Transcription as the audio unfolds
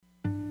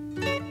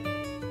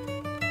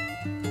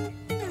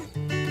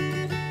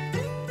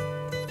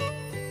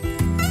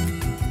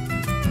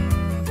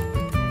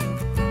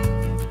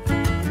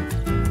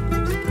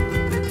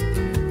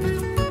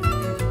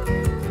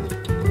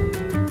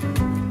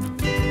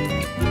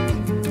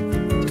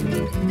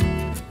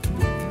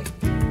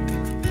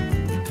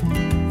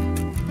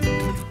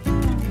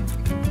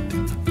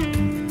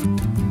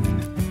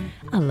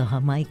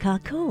Mai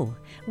kako.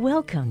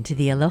 Welcome to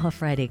the Aloha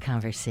Friday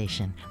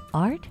Conversation,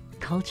 art,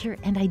 culture,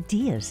 and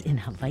ideas in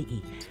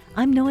Hawaii.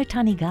 I'm Noa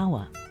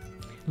Tanigawa.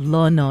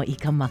 Lono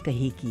ika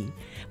Makahiki.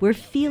 We're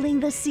feeling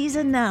the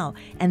season now,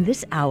 and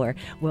this hour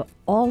we'll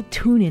all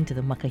tune into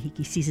the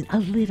Makahiki season a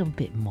little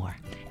bit more.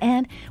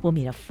 And we'll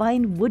meet a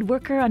fine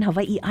woodworker on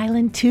Hawaii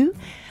Island too,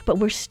 but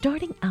we're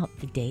starting out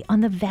the day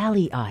on the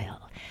Valley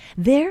Isle.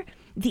 There,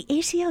 the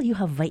ACLU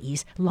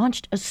Hawaii's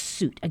launched a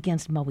suit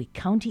against Maui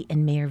County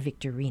and Mayor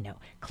Victorino,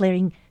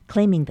 claiming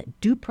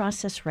that due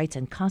process rights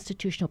and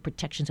constitutional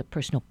protections of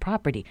personal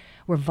property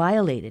were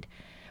violated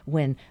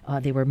when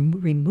they were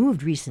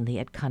removed recently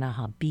at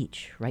Kanaha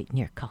Beach, right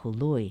near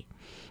Kahului.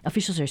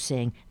 Officials are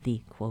saying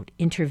the, quote,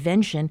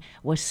 intervention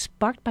was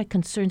sparked by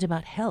concerns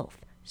about health,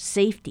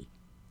 safety,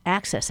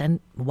 access,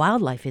 and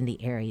wildlife in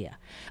the area.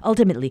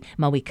 Ultimately,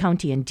 Maui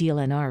County and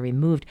DLNR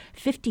removed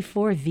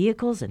 54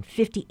 vehicles and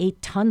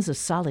 58 tons of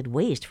solid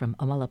waste from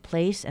Amala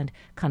Place and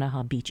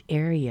Kanaha Beach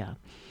area.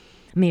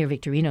 Mayor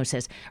Victorino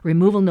says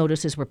removal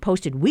notices were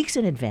posted weeks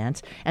in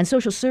advance and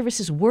social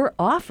services were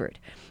offered.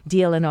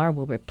 DLNR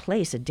will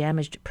replace a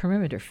damaged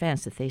perimeter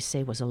fence that they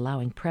say was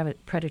allowing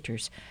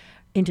predators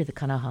into the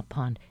Kanaha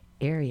Pond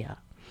area.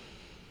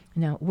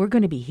 Now, we're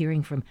going to be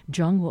hearing from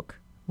Jongwook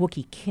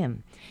Wookie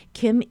Kim.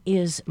 Kim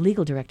is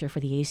legal director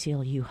for the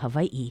ACLU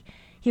Hawaii.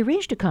 He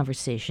arranged a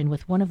conversation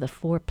with one of the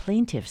four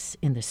plaintiffs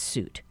in the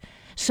suit.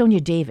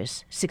 Sonia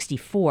Davis,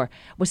 64,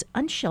 was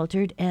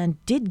unsheltered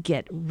and did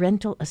get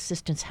rental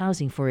assistance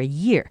housing for a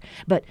year,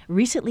 but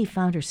recently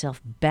found herself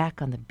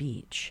back on the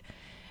beach.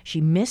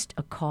 She missed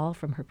a call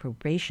from her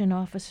probation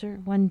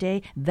officer one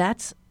day.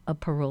 That's a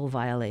parole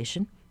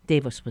violation.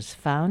 Davis was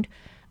found,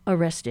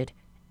 arrested,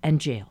 and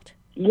jailed.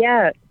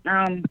 Yeah,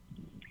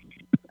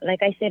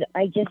 like I said,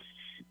 I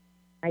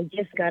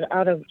just got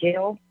out of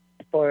jail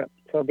for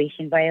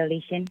probation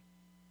violation.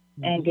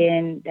 Mm-hmm. And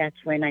then that's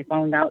when I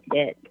found out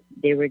that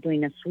they were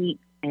doing a sweep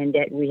and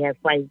that we have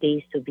 5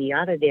 days to be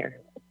out of there.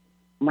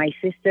 My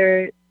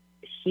sister,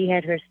 she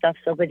had her stuffs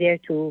over there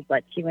too,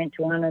 but she went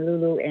to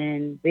Honolulu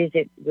and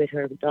visit with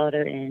her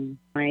daughter, and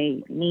my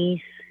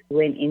niece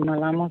went in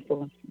Malama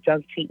for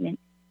drug treatment.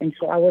 And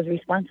so I was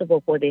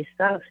responsible for their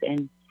stuff.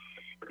 And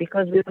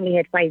because we only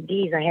had 5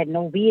 days, I had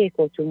no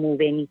vehicle to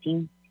move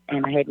anything.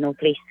 And I had no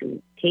place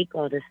to take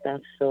all the stuff.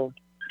 So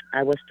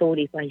I was told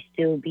if I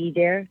still be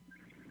there,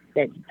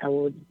 that I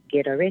would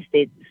get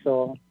arrested.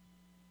 So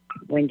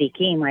when they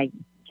came, I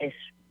just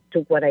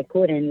took what I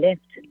could and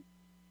left.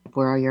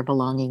 Where are your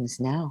belongings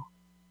now?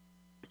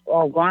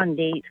 All gone.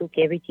 They took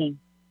everything.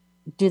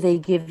 Do they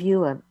give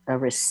you a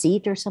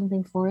receipt or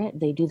something for it?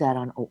 They do that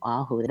on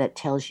Oʻahu. That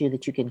tells you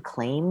that you can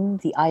claim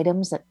the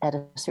items at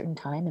a certain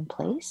time and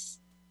place?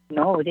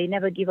 No, they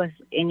never give us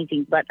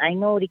anything. But I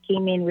know they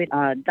came in with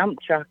a dump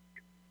truck.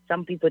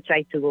 Some people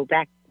tried to go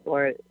back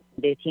for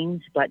their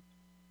things, but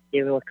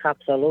there were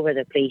cops all over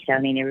the place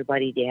telling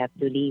everybody they have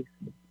to leave.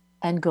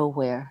 And go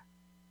where?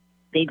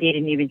 They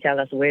didn't even tell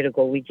us where to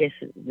go. We just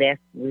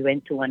left. We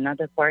went to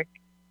another park.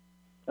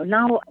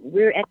 Now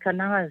we're at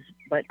Kanaha's,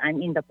 but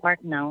I'm in the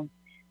park now.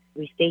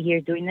 We stay here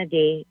during the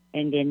day,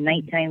 and then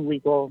nighttime we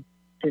go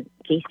to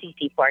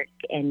KCC Park,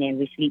 and then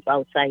we sleep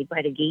outside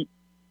by the gate.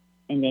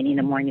 And then in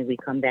the morning, we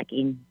come back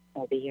in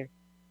over here.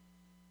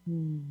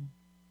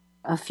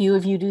 A few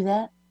of you do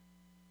that?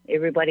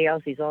 Everybody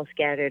else is all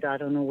scattered. I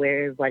don't know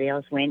where everybody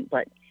else went,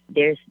 but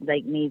there's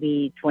like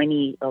maybe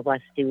 20 of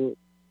us to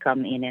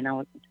come in and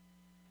out.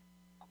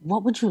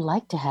 What would you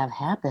like to have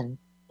happen,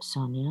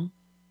 Sonia?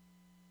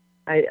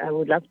 I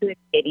would love to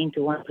get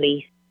into one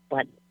place,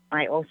 but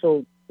I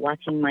also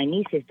watching my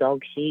niece's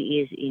dog.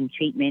 She is in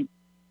treatment,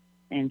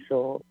 and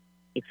so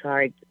it's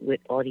hard with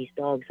all these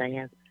dogs I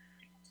have.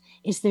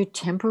 Is there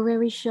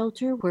temporary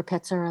shelter where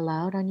pets are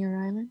allowed on your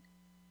island?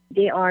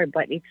 They are,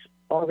 but it's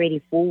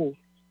already full.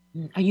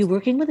 Are you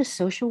working with a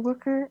social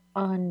worker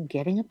on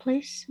getting a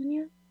place,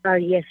 Sonia?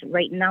 Yes,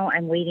 right now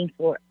I'm waiting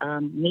for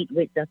meet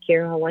with the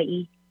Care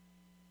Hawaii,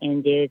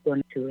 and they're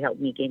going to help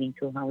me get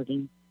into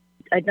housing.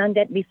 I've done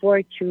that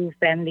before through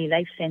Family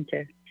Life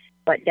Center,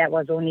 but that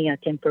was only a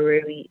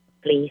temporary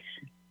place.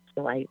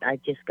 So I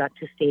just got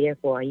to stay there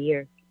for a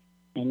year,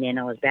 and then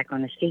I was back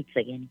on the streets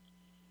again.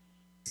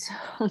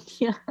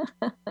 Sonia,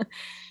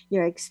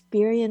 your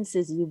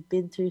experiences, you've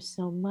been through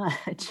so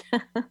much.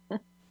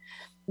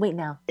 Wait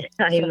now.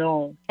 I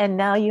know. And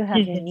now you have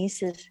your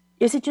nieces.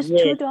 Is it just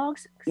Yes. 2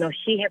 dogs? No,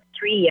 she have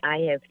 3. I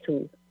have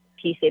 2.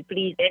 She said,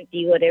 please,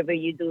 Auntie, whatever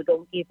you do,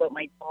 don't give up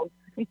my dogs.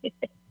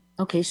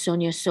 Okay,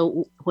 Sonia,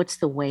 so what's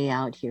the way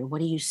out here?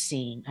 What are you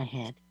seeing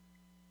ahead?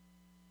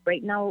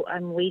 Right now,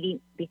 I'm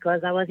waiting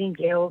because I was in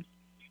jail.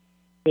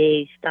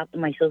 They stopped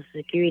my Social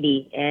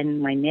Security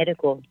and my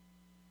medical.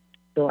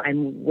 So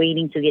I'm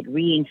waiting to get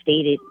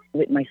reinstated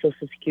with my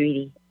Social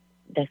Security.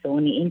 That's the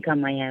only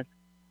income I have.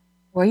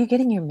 Where are you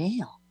getting your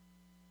mail?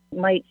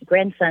 My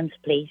grandson's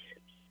place.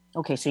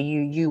 Okay, so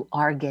you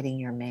are getting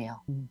your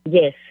mail.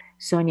 Yes.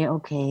 Sonia,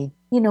 okay.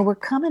 We're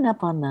coming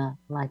up on the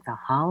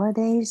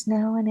holidays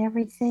now and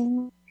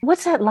everything.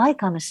 What's that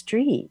like on the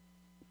street?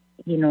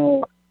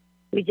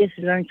 We just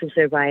learn to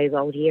survive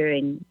out here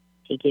and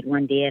take it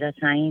one day at a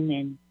time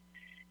and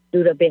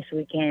do the best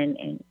we can.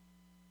 And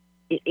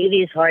it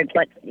is hard,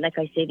 but like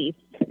I said, if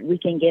we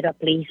can get a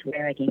place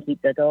where I can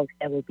keep the dogs,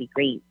 that would be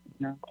great.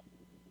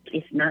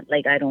 It's not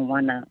like I don't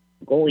want to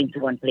go into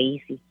one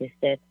place. It's just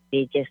that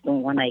they just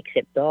don't want to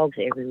accept dogs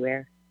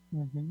everywhere.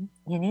 Mm-hmm.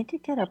 You need to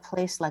get a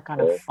place like on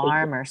a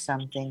farm or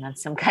something, on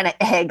some kind of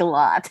egg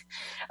lot.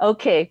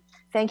 Okay.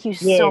 Thank you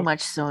so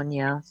much,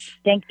 Sonia.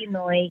 Thank you,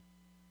 Noi.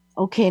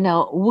 Okay.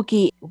 Now,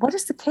 Wookie, what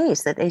is the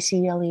case that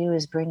ACLU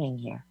is bringing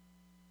here?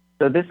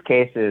 So this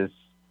case is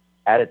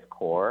at its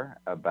core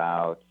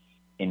about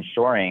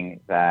ensuring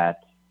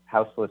that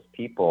houseless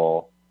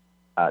people,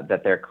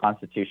 that their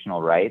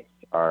constitutional rights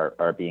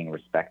are being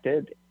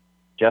respected.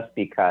 Just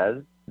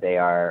because they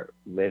are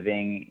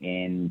living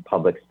in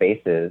public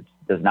spaces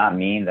does not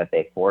mean that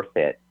they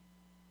forfeit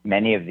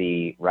many of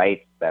the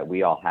rights that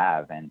we all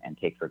have and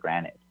take for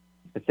granted.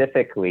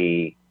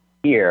 Specifically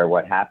here,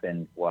 what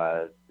happened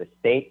was the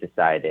state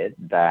decided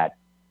that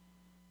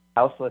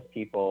houseless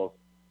people's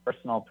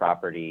personal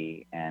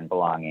property and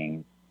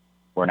belongings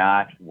were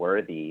not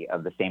worthy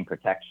of the same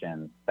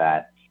protections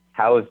that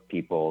housed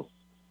people's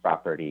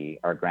property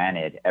are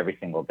granted every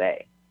single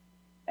day.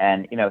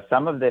 And,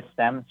 some of this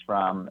stems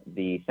from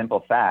the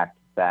simple fact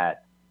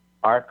that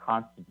our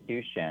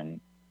Constitution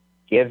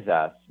gives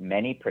us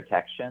many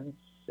protections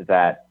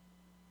that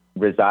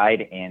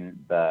reside in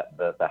the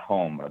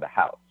home or the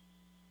house.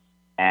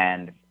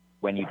 And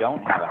when you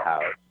don't have a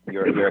house,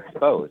 you're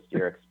exposed.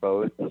 You're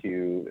exposed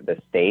to the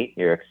state.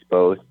 You're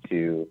exposed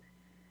to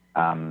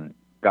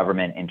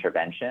government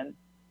intervention.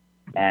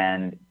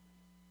 And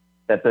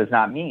that does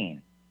not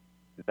mean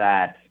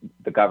that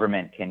the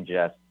government can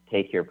just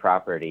take your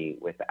property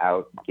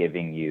without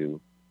giving you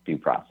due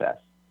process.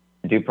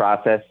 Due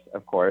process,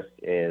 of course,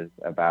 is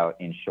about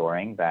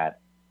ensuring that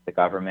the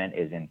government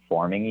is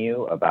informing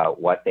you about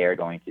what they're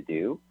going to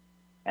do,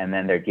 and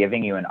then they're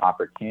giving you an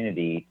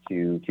opportunity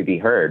to be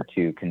heard,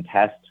 to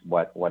contest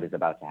what is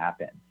about to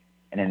happen.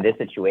 And in this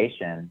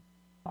situation,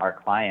 our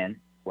clients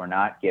were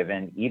not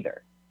given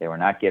either. They were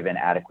not given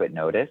adequate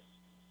notice.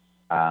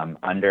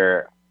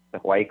 Under the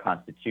Hawaii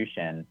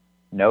Constitution,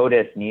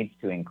 notice needs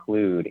to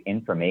include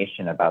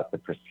information about the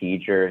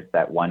procedures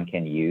that one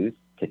can use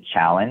to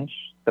challenge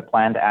the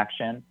planned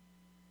action.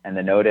 And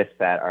the notice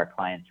that our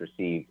clients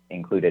received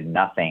included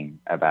nothing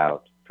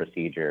about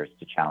procedures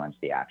to challenge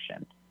the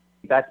action.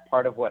 That's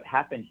part of what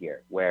happened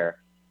here, where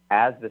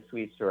as the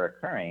sweeps were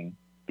occurring,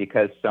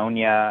 because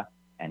Sonia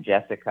and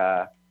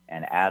Jessica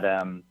and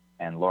Adam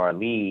and Laura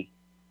Lee,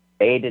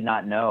 they did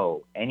not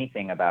know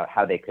anything about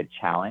how they could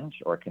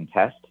challenge or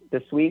contest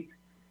the sweep,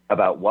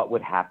 about what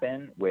would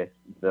happen with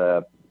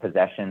the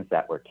possessions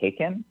that were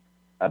taken,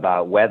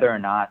 about whether or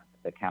not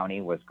the county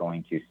was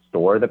going to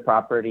store the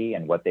property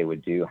and what they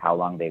would do, how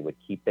long they would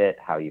keep it,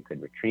 how you could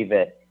retrieve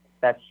it.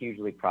 That's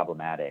hugely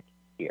problematic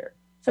here.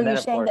 So you're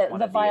saying that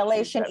the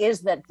violation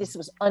is that this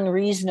was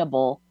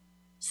unreasonable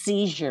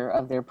seizure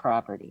of their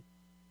property?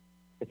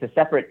 It's a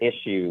separate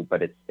issue,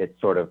 but it's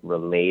sort of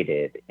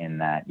related in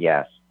that,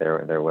 yes,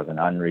 there was an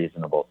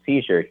unreasonable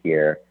seizure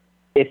here.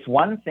 It's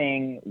one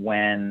thing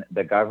when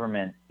the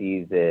government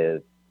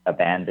seizes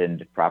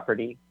abandoned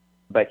property,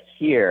 but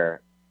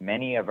here,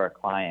 many of our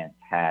clients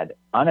had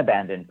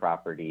unabandoned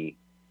property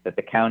that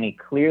the county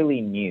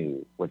clearly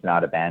knew was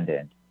not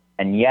abandoned,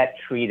 and yet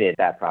treated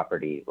that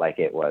property like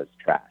it was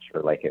trash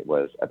or like it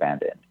was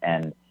abandoned.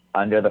 And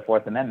under the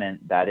Fourth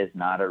Amendment, that is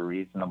not a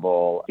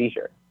reasonable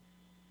seizure.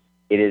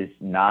 It is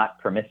not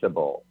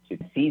permissible to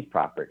seize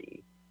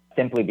property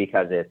simply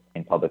because it's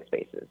in public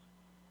spaces.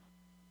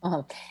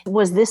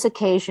 Was this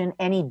occasion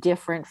any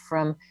different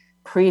from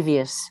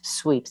previous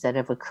sweeps that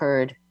have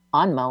occurred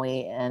on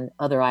Maui and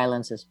other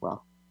islands as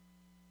well?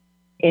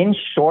 In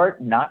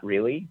short, not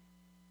really.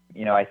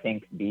 I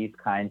think these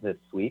kinds of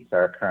sweeps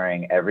are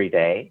occurring every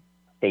day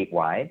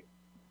statewide.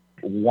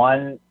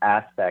 One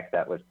aspect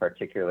that was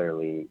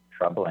particularly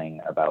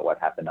troubling about what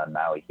happened on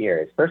Maui here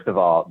is, first of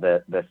all,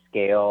 the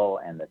scale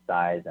and the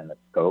size and the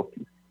scope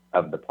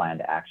of the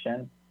planned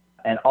action.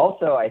 And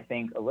also, I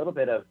think a little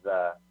bit of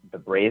the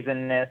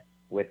brazenness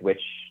with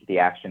which the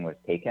action was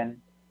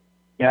taken.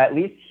 At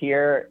least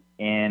here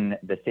in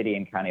the city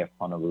and county of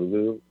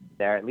Honolulu,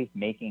 they're at least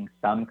making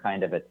some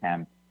kind of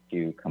attempt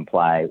to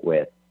comply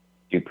with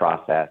due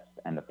process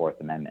and the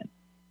Fourth Amendment.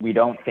 We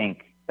don't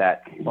think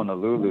that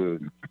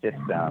Honolulu's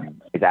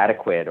system is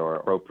adequate or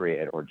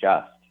appropriate or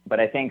just. But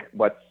I think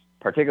what's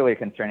particularly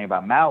concerning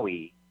about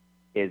Maui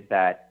is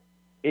that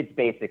it's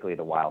basically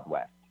the Wild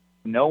West.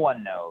 No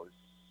one knows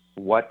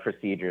what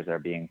procedures are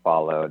being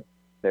followed.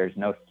 There's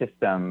no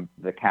system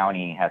the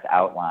county has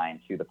outlined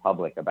to the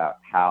public about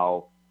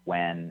how,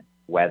 when,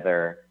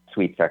 whether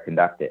sweeps are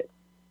conducted.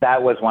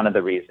 That was one of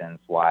the reasons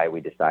why we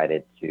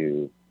decided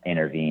to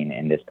intervene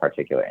in this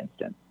particular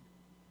instance.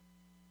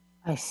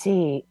 I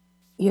see.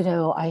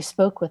 I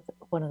spoke with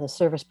one of the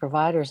service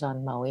providers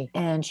on Maui,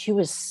 and she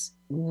was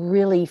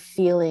really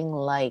feeling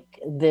like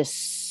this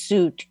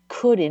suit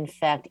could, in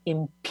fact,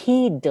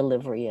 impede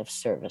delivery of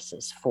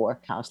services for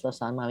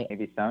houseless on Maui.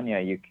 Maybe, Sonia,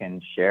 you can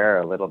share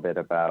a little bit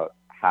about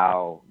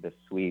how the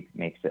sweep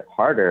makes it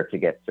harder to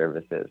get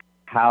services.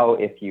 How,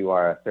 if you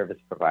are a service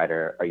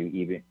provider, are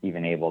you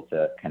even able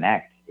to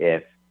connect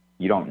if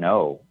you don't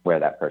know where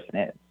that person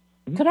is?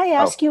 Could I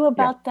ask you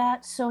about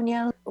that,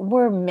 Sonia?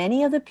 Were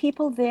many of the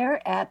people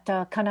there at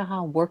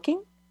Kanaha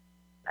working?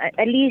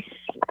 At least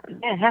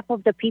half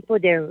of the people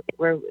there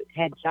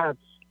had jobs.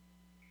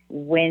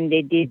 When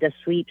they did the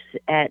sweeps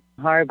at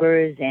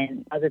harbors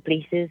and other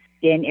places,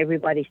 then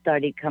everybody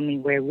started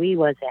coming where we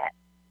was at.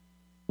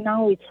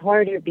 Now it's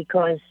harder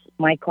because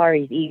my car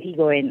is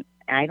illegal and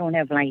I don't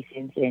have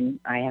license, and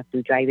I have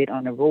to drive it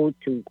on the road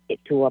to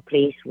get to a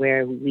place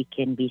where we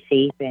can be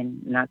safe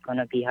and not going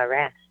to be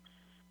harassed.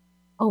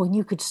 Oh, and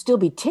you could still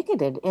be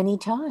ticketed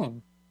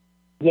anytime.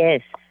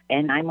 Yes,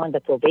 and I'm on the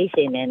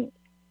probation, and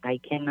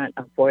I cannot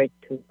afford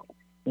to,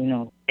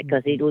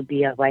 because it would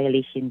be a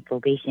violation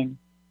probation.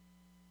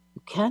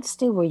 You can't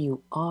stay where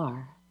you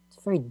are.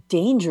 It's very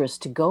dangerous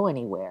to go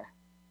anywhere.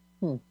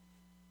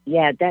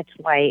 Yeah, that's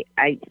why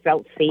I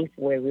felt safe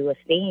where we were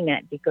staying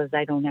at, because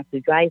I don't have to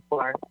drive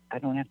far. I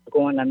don't have to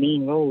go on the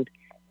main road.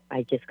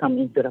 I just come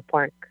into the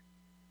park.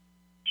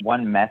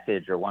 One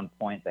message or one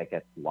point that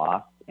gets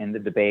lost in the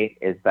debate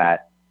is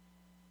that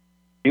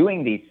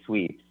doing these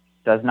sweeps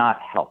does not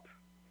help.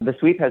 The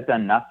sweep has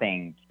done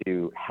nothing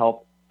to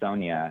help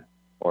Sonia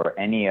or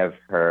any of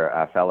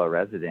her fellow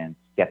residents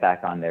get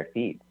back on their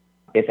feet.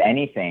 If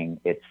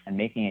anything, it's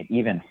making it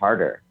even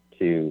harder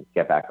to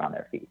get back on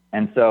their feet.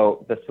 And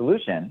so the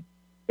solution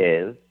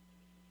is,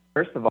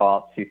 first of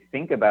all, to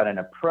think about an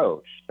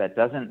approach that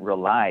doesn't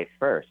rely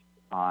first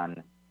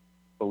on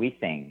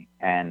policing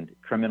and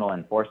criminal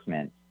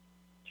enforcement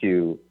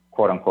to,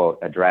 quote unquote,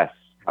 address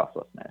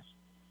houselessness.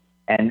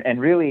 And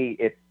really,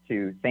 it's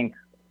to think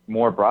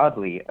more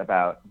broadly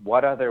about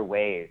what other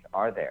ways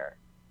are there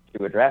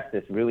to address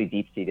this really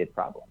deep-seated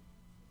problem.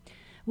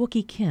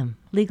 Wookie Kim,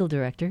 Legal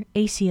Director,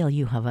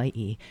 ACLU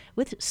Hawaii,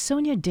 with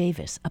Sonia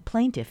Davis, a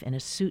plaintiff in a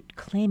suit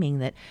claiming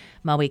that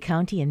Maui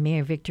County and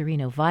Mayor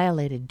Victorino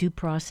violated due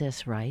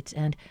process rights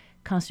and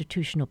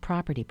constitutional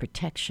property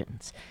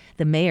protections.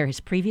 The mayor has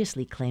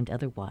previously claimed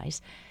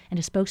otherwise, and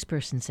a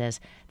spokesperson says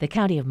the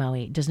County of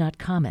Maui does not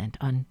comment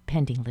on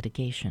pending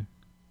litigation.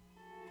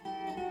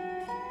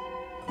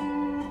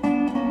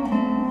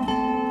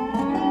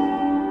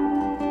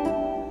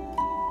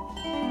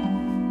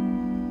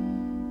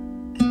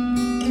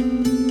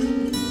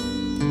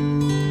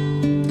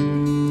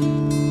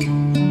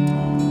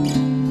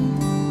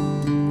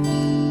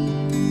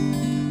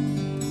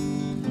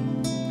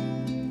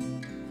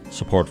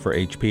 Support for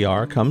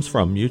HPR comes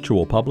from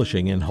Mutual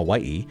Publishing in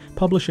Hawaii,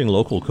 publishing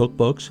local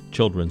cookbooks,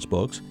 children's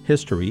books,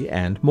 history,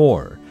 and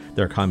more.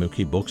 Their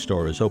Kaimuki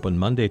bookstore is open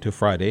Monday to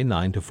Friday,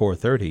 9 to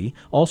 4:30,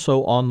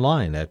 also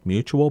online at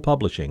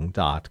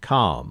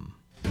mutualpublishing.com.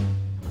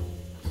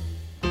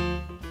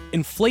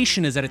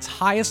 Inflation is at its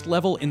highest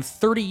level in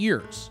 30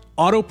 years.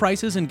 Auto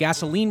prices and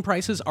gasoline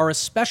prices are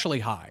especially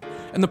high,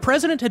 and the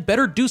president had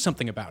better do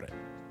something about it.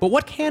 But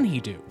what can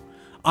he do?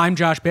 I'm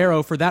Josh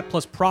Barrow for that,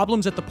 plus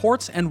problems at the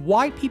ports and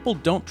why people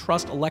don't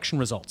trust election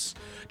results.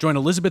 Join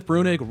Elizabeth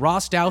Brunig,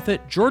 Ross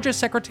Douthat, Georgia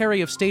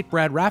Secretary of State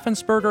Brad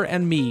Raffensperger,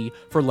 and me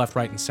for Left,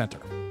 Right, and Center.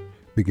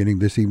 Beginning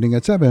this evening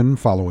at 7,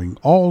 following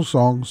All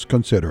Songs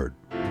Considered.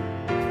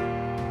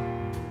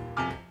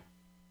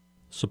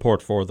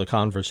 Support for the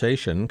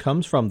conversation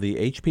comes from the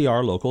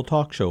HPR Local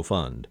Talk Show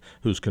Fund,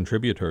 whose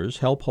contributors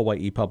help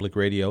Hawaii Public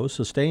Radio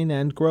sustain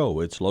and grow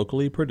its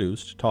locally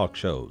produced talk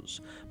shows.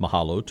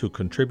 Mahalo to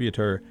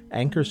contributor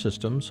Anchor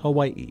Systems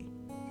Hawaii.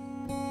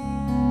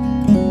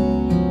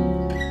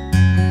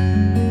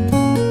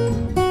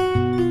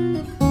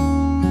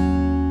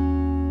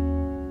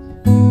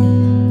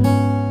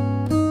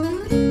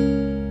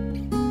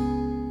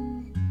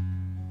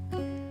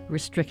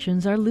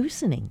 Restrictions are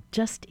loosening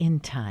just in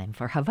time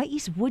for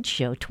Hawaii's Wood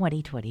Show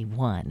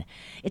 2021.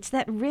 It's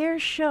that rare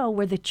show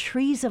where the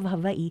trees of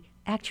Hawaii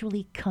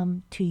actually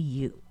come to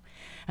you.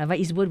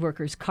 Hawaii's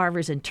woodworkers,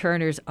 carvers, and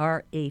turners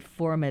are a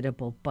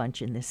formidable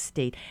bunch in this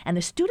state, and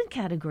the student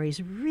category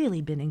has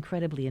really been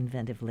incredibly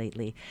inventive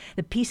lately.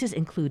 The pieces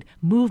include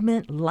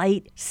movement,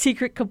 light,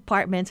 secret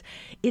compartments.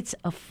 It's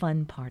a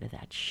fun part of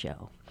that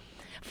show.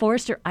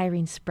 Forester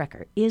Irene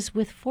Sprecher is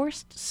with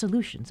Forest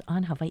Solutions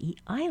on Hawaii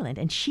Island,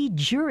 and she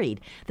juried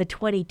the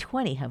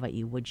 2020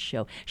 Hawaii Wood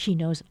Show. She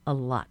knows a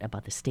lot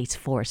about the state's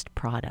forest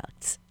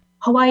products.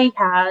 Hawaii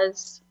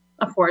has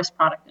a forest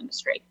product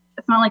industry.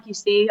 It's not like you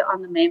see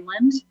on the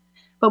mainland,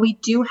 but we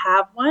do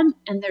have one,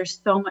 and there's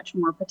so much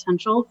more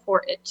potential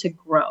for it to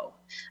grow,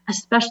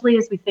 especially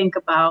as we think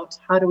about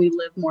how do we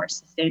live more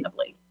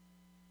sustainably.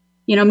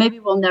 Maybe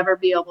we'll never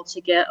be able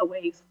to get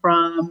away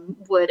from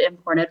wood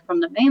imported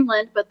from the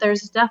mainland, but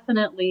there's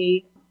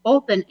definitely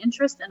both an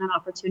interest and an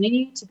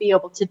opportunity to be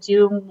able to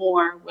do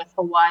more with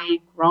Hawaii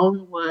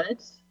grown wood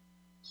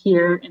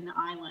here in the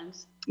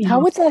islands.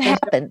 How would that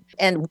happen?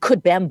 And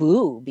could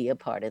bamboo be a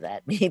part of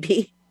that,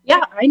 maybe?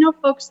 Yeah, I know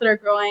folks that are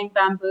growing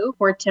bamboo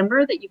for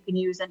timber that you can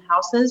use in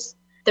houses.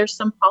 There's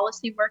some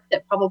policy work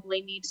that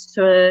probably needs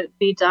to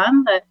be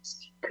done that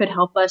could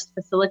help us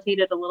facilitate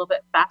it a little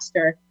bit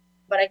faster.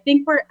 But I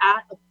think we're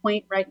at a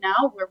point right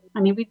now where,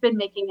 we've been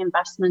making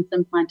investments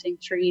in planting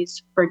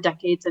trees for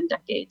decades and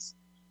decades.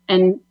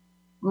 And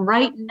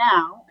right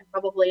now, and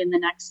probably in the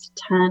next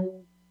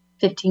 10,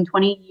 15,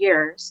 20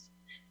 years,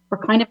 we're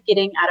kind of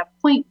getting at a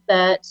point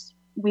that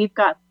we've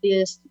got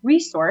this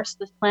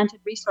planted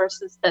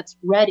resources that's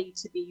ready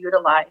to be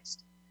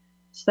utilized.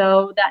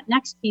 So that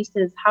next piece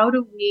is, how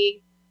do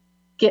we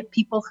get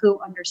people who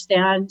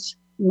understand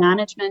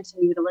management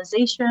and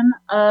utilization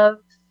of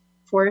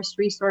forest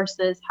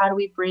resources? How do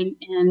we bring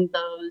in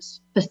those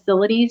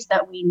facilities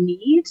that we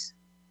need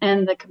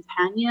and the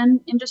companion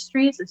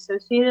industries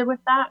associated with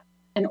that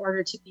in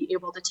order to be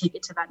able to take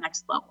it to that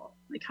next level?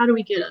 Like, how do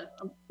we get a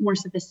more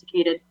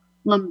sophisticated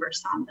lumber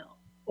sawmill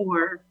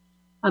or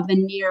a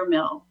veneer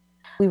mill?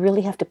 We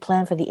really have to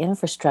plan for the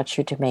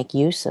infrastructure to make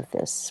use of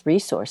this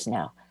resource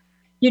now.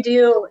 You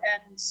do.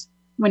 And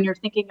when you're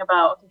thinking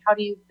about, okay, how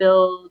do you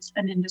build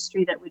an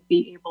industry that would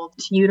be able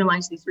to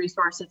utilize these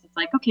resources? It's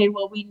like, okay,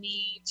 well, we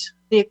need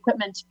the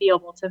equipment to be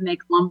able to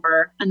make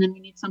lumber, and then we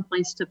need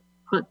someplace to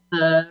put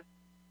the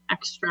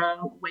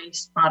extra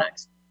waste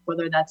products,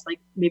 whether that's like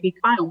maybe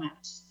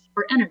biomass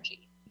or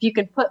energy. If you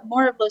can put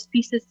more of those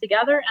pieces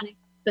together, and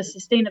the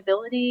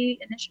sustainability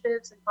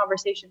initiatives and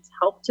conversations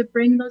help to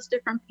bring those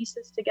different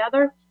pieces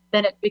together,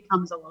 then it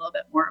becomes a little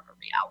bit more of a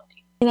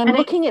reality. And I'm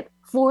looking at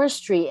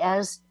forestry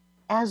as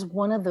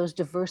one of those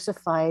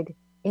diversified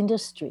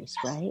industries,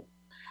 right?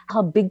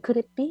 How big could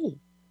it be?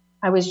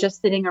 I was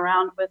just sitting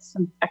around with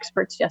some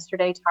experts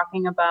yesterday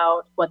talking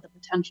about what the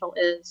potential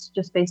is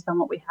just based on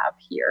what we have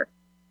here.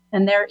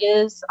 And there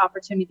is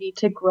opportunity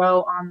to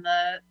grow on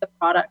the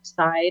product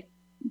side.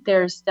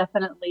 There's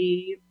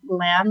definitely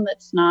land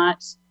that's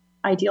not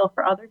ideal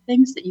for other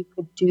things that you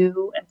could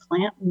do and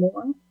plant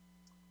more.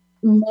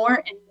 More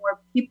and more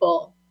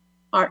people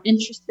are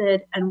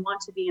interested and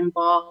want to be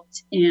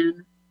involved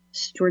in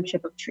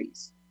stewardship of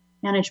trees,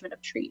 management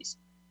of trees.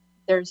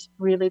 There's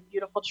really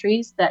beautiful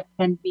trees that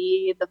can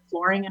be the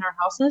flooring in our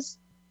houses,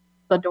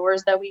 the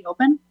doors that we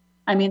open.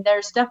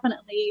 There's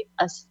definitely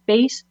a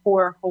space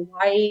for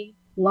Hawaii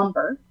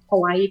lumber,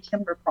 Hawaii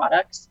timber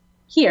products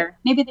here.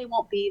 Maybe they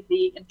won't be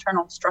the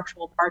internal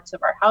structural parts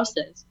of our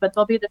houses, but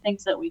they'll be the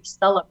things that we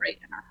celebrate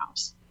in our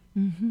house.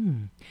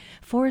 Mm-hmm.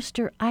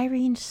 Forester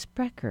Irene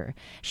Sprecher,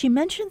 she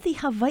mentioned the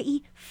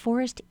Hawaii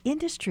Forest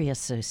Industry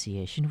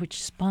Association,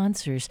 which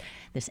sponsors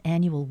this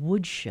annual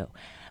wood show.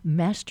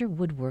 Master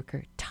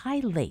woodworker Ty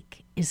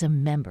Lake is a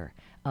member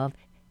of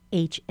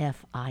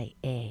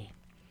HFIA.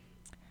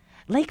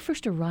 Lake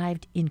first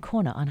arrived in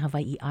Kona on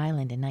Hawaii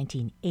Island in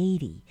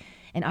 1980.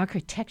 An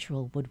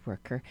architectural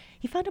woodworker,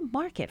 he found a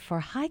market for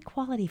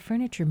high-quality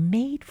furniture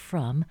made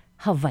from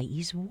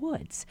Hawaii's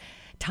woods.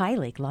 Ty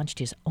Lake launched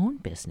his own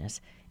business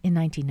in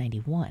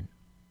 1991.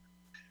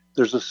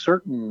 There's a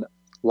certain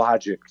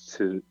logic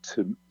to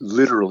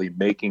literally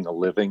making a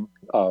living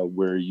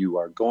where you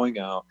are going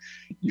out,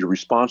 you're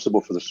responsible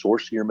for the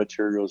source of your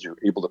materials, you're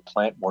able to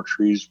plant more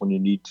trees when you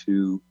need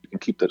to, you can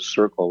keep that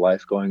circle of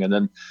life going. And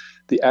then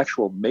the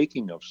actual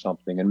making of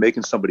something and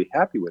making somebody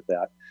happy with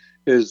that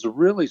is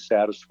really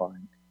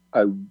satisfying.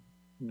 I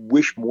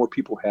wish more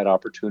people had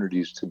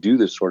opportunities to do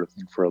this sort of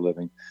thing for a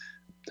living.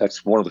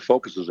 That's one of the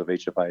focuses of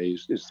HFIA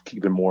is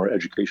keeping more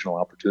educational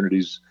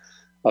opportunities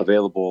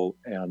available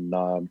and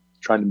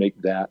trying to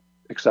make that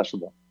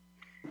accessible.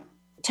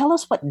 Tell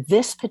us what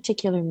this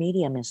particular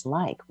medium is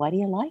like. Why do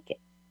you like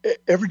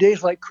it? Every day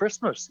is like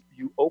Christmas.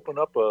 You open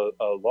up a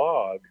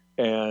log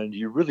and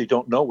you really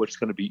don't know what's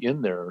going to be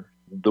in there.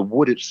 The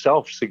wood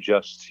itself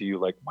suggests to you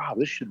like, wow,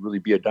 this should really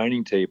be a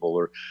dining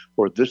table,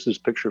 or this is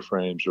picture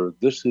frames, or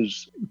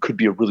could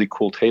be a really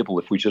cool table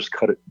if we just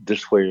cut it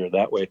this way or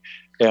that way.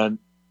 And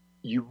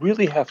you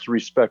really have to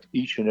respect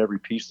each and every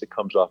piece that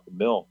comes off the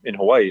mill in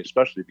Hawaii,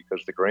 especially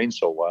because the grain's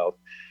so wild.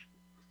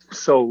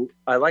 So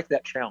I like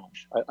that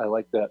challenge. I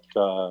like that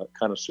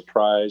kind of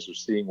surprise of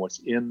seeing what's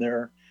in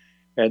there.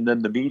 And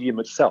then the medium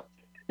itself.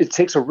 It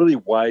takes a really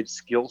wide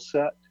skill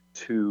set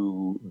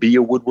to be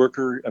a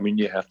woodworker.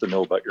 You have to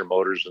know about your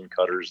motors and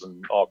cutters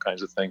and all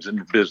kinds of things and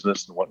your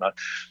business and whatnot.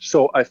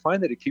 So I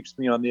find that it keeps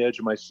me on the edge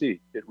of my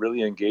seat. It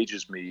really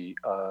engages me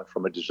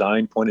from a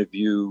design point of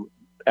view,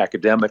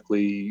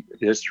 academically,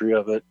 the history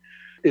of it.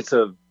 It's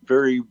a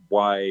very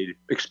wide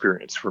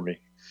experience for me.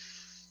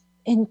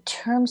 In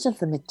terms of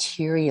the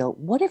material,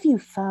 what have you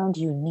found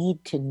you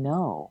need to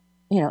know,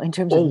 in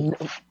terms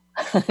of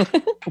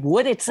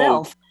wood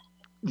itself?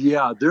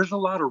 Yeah, there's a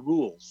lot of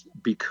rules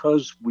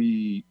because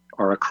we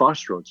are a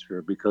crossroads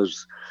here,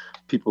 because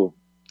people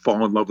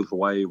fall in love with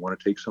Hawaii, want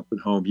to take something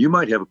home. You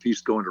might have a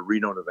piece going to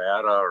Reno,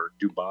 Nevada or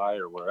Dubai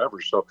or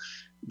wherever. So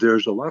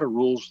there's a lot of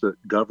rules that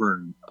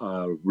govern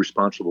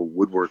responsible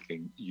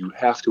woodworking. You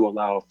have to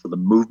allow for the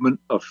movement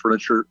of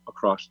furniture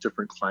across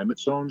different climate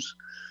zones.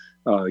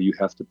 You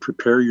have to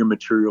prepare your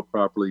material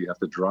properly. You have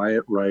to dry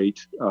it right.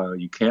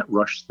 You can't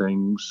rush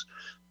things.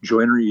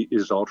 Joinery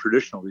is all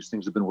traditional. These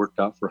things have been worked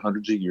out for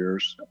hundreds of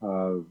years.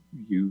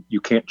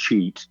 You can't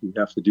cheat. You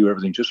have to do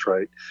everything just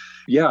right.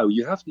 Yeah,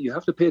 you have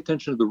to pay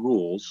attention to the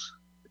rules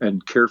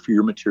and care for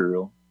your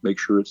material. make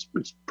sure it's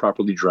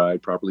properly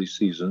dried, properly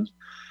seasoned.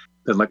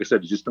 Then, like I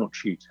said, you just don't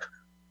cheat.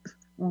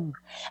 Mm.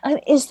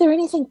 Is there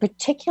anything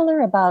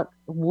particular about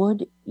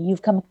wood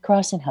you've come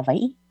across in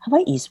Hawaii?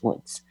 Hawaii's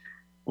woods.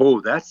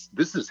 Oh, this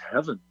is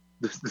heaven.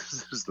 This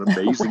is an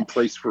amazing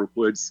place for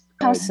woods.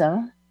 How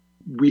so?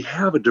 We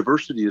have a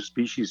diversity of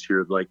species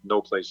here like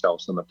no place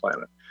else on the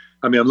planet.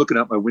 I mean, I'm looking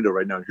out my window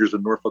right now. Here's a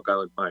Norfolk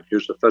Island pine.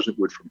 Here's a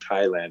pheasantwood from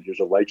Thailand. Here's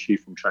a lychee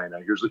from China.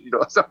 Here's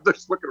I'm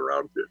just looking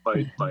around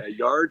my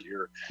yard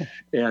here.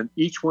 And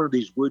each one of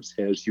these woods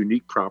has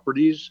unique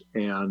properties,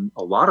 and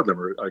a lot of them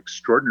are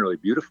extraordinarily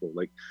beautiful.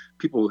 Like,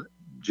 people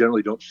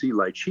generally don't see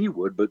lychee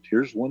wood, but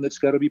here's one that's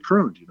got to be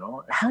pruned,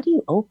 How do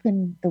you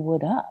open the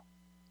wood up?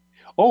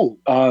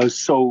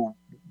 So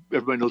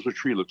everybody knows what a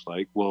tree looks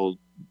like. Well,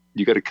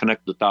 you got to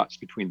connect the dots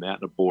between that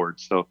and a board.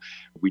 So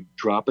we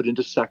drop it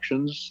into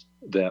sections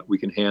that we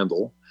can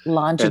handle.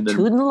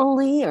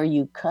 Longitudinally, or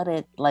you cut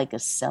it like a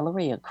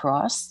celery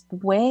across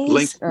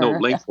ways?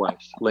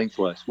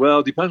 Lengthwise. Well,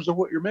 it depends on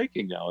what you're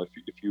making now.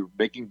 If you're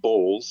making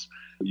bowls,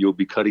 you'll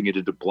be cutting it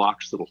into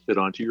blocks that'll fit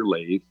onto your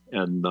lathe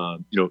and,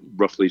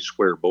 roughly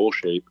square bowl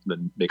shape, and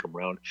then make them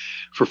round.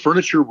 For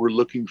furniture, we're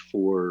looking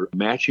for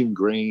matching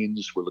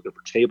grains. We're looking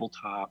for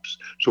tabletops.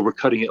 So we're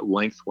cutting it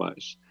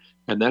lengthwise.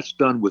 And that's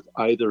done with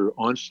either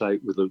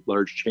on-site with a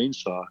large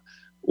chainsaw,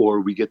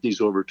 or we get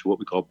these over to what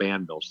we call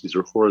band mills. These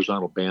are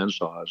horizontal band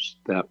saws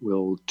that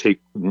will take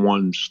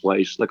one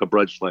slice, like a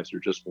bread slicer,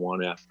 just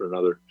one after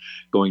another,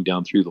 going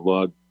down through the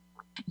log.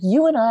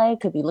 You and I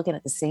could be looking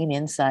at the same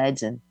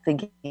insides and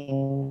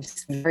thinking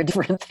very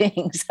different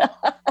things.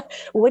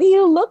 What do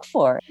you look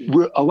for?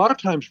 A lot of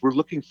times we're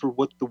looking for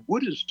what the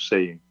wood is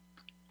saying.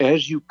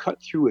 As you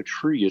cut through a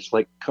tree, it's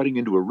like cutting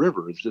into a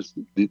river. It's just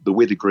the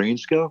way the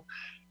grains go.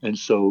 And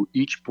so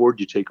each board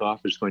you take off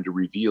is going to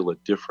reveal a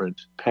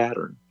different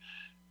pattern.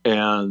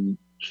 And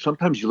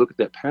sometimes you look at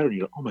that pattern,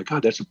 you go, oh my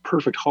God, that's a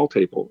perfect hall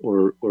table.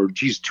 Or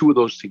geez, two of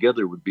those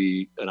together would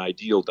be an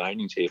ideal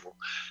dining table.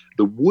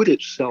 The wood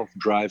itself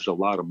drives a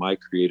lot of my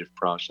creative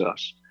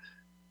process.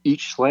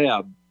 Each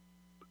slab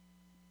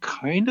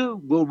kind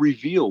of will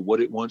reveal what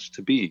it wants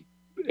to be.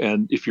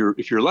 And if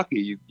you're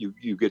lucky,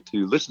 you get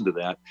to listen to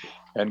that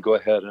and go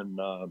ahead and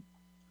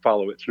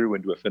follow it through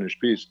into a finished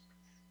piece.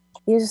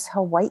 Is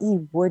Hawaii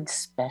wood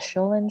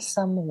special in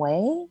some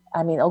way?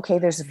 I mean, okay,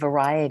 there's a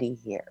variety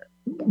here.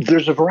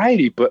 There's a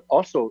variety, but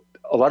also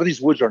a lot of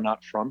these woods are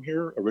not from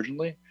here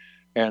originally.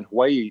 And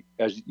Hawaii,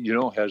 as you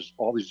know, has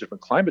all these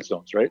different climate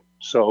zones, right?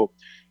 So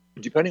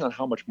depending on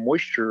how much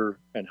moisture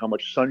and how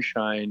much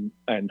sunshine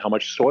and how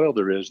much soil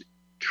there is,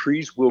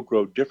 trees will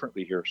grow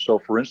differently here. So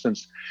for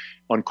instance,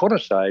 on Kona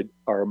side,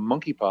 our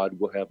monkey pod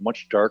will have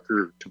much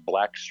darker to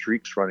black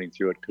streaks running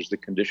through it because the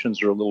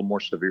conditions are a little more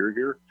severe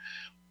here.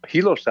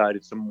 Hilo side,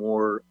 it's a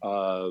more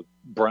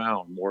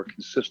brown, more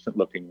consistent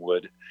looking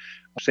wood.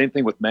 Same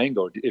thing with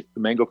mango. If the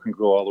mango can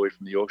grow all the way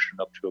from the ocean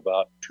up to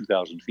about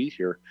 2,000 feet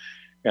here.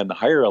 And the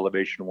higher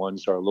elevation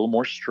ones are a little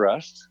more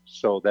stressed.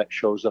 So that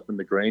shows up in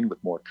the grain with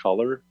more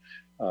color,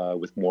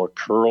 with more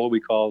curl,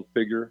 we call it,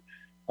 figure.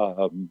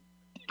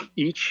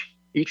 Each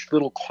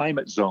little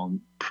climate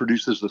zone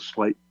produces a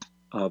slight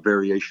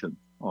variation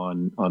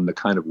on the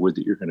kind of wood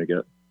that you're going to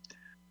get.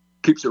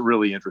 Keeps it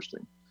really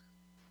interesting.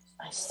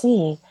 I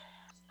see.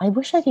 I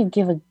wish I could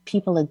give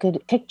people a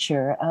good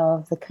picture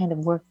of the kind of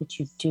work that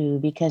you do,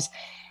 because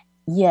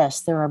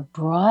yes, there are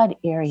broad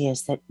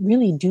areas that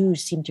really do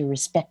seem to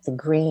respect the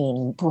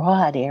grain,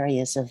 broad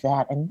areas of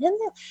that. And then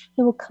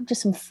you will come to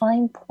some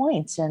fine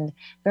points, and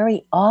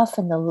very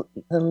often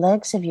the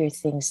legs of your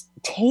things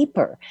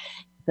taper.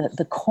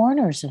 The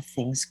corners of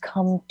things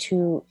come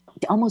to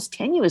almost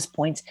tenuous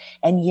points,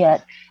 and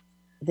yet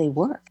they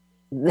work.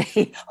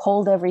 They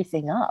hold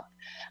everything up.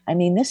 I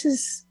mean, this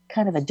is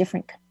kind of a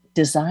different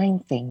design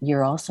thing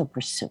you're also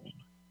pursuing,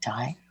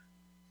 Ty.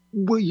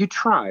 Well, you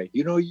try.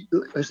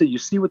 I say you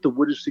see what the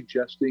wood is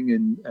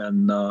suggesting,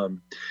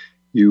 and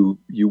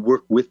you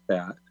work with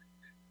that.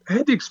 I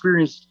had the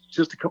experience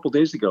just a couple of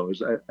days ago.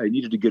 Is I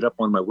needed to get up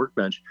on my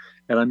workbench,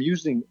 and I'm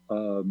using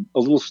a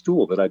little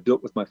stool that I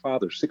built with my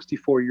father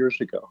 64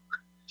 years ago.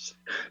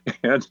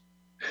 And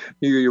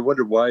you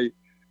wonder why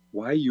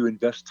you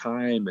invest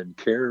time and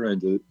care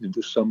into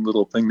some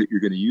little thing that you're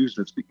going to use.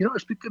 And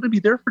it's going to be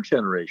there for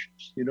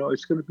generations.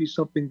 It's going to be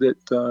something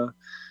that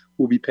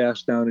will be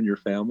passed down in your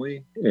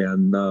family,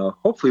 and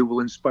hopefully will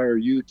inspire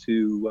you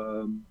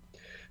to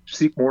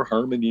seek more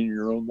harmony in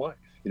your own life.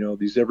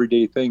 These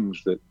everyday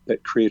things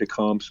that create a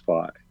calm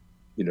spot,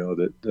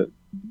 that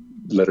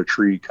let a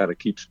tree kind of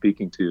keep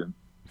speaking to you.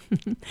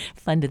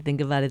 Fun to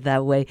think about it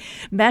that way.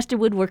 Master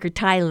woodworker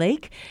Ty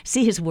Lake.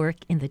 See his work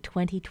in the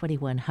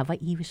 2021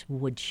 Hawaii's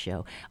Wood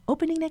Show,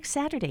 opening next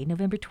Saturday,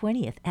 November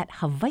 20th at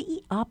Hawaii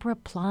Opera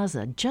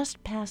Plaza,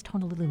 just past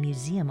Honolulu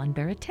Museum on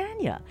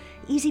Beretania.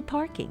 Easy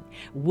parking.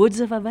 Woods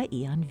of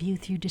Hawaii on view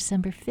through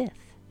December 5th.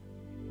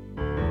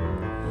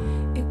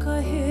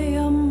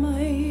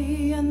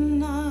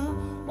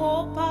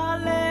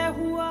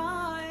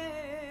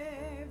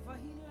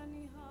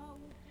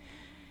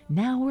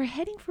 Now we're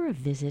heading for a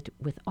visit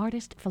with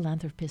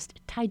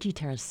artist-philanthropist Taiji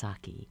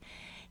Terasaki.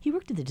 He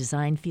worked in the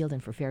design field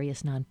and for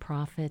various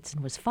nonprofits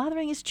and was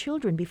fathering his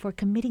children before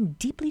committing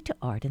deeply to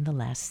art in the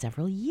last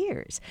several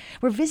years.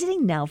 We're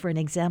visiting now for an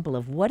example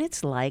of what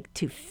it's like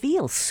to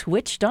feel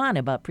switched on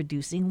about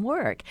producing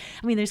work.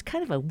 I mean, there's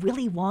kind of a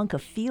Willy Wonka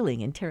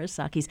feeling in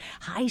Terasaki's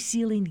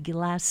high-ceilinged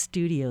glass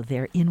studio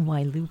there in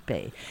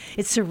Wailupe.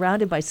 It's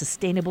surrounded by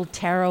sustainable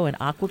taro and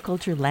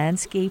aquaculture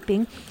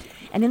landscaping.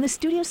 And in the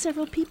studio,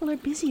 several people are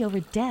busy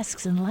over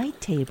desks and light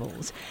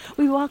tables.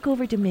 We walk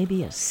over to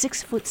maybe a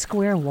 6-foot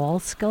square wall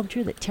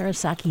sculpture that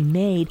Terasaki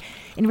made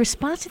in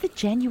response to the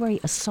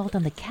January assault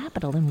on the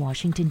Capitol in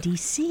Washington,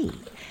 D.C.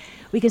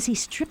 We can see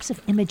strips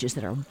of images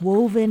that are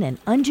woven and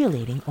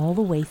undulating all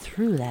the way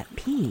through that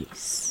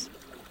piece.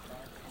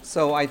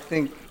 So I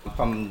think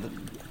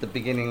from the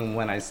beginning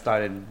when I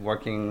started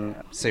working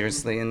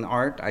seriously in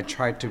art, I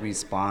tried to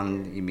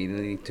respond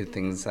immediately to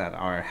things that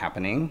are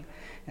happening.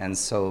 And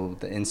so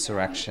the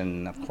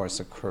insurrection, of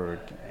course,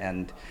 occurred.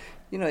 And,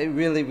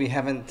 we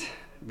haven't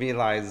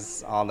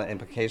realized all the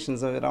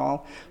implications of it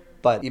all.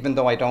 But even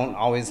though I don't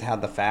always have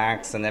the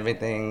facts and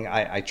everything,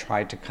 I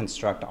try to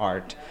construct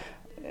art.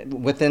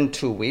 Within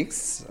 2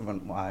 weeks,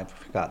 I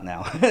forgot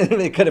now.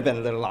 It could have been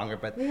a little longer,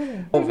 but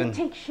really? How did it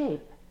take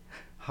shape?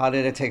 How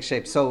did it take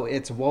shape? So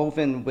it's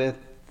woven with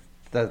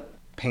the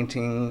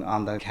painting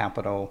on the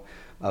Capitol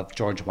of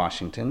George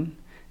Washington.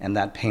 And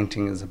that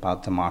painting is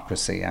about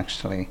democracy,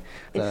 actually.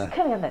 It's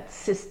kind of that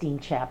Sistine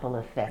Chapel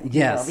effect,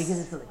 yes. Because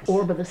it's like the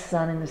orb of the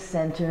sun in the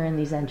center, and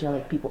these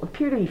angelic people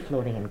appear to be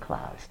floating in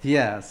clouds.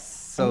 Yes.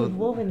 So and you've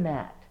woven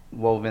that.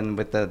 Woven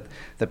with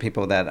the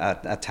people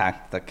that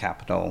attacked the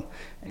Capitol.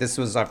 This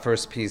was our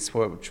first piece,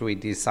 which we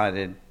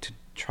decided to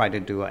try to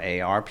do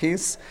an AR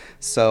piece.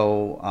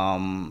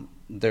 So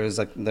there's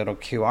a little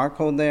QR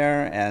code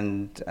there,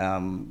 and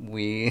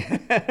we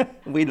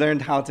we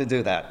learned how to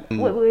do that.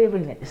 Wait a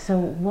minute. So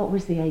what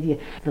was the idea?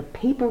 The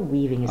paper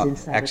weaving is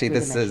inside. Actually,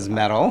 this is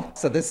metal.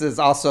 So this is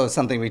also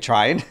something we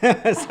tried.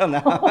 So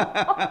now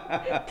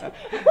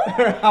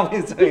we're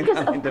always doing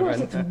because something of course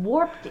different. it's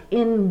warped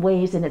in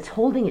ways, and it's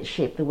holding its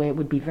shape the way it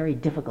would be very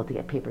difficult to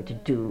get paper to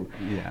do.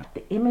 Yeah.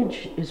 The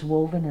image is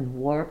woven and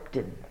warped,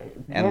 and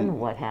then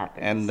what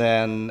happens? And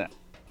then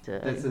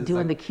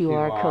doing the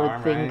QR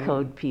code thing, right?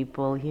 code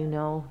people,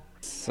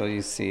 So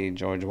you see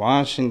George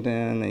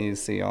Washington, and you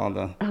see all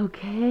the...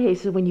 Okay,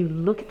 so when you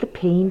look at the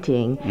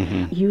painting,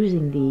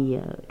 using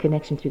the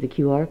connection through the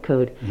QR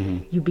code,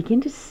 you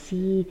begin to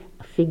see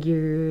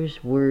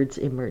figures, words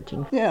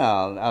emerging.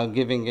 Yeah,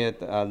 giving it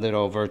a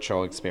little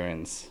virtual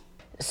experience.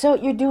 So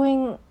you're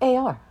doing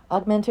AR,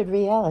 augmented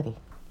reality.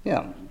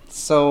 Yeah,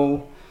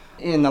 so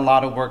in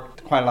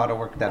quite a lot of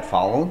work that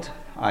followed,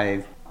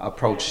 I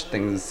approached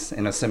things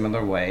in a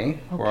similar way,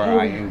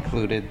 where I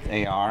included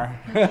AR.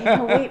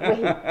 No, wait.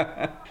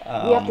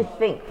 We have to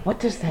think. What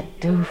does that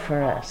do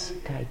for us,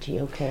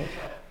 Taiji? Okay.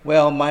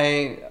 Well,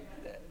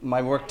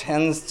 my work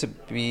tends to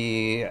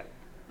be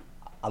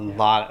a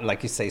lot,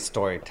 like you say,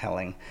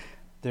 storytelling.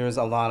 There's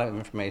a lot of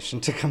information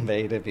to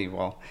convey to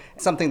people.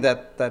 Something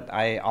that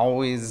I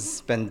always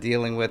been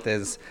dealing with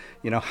is,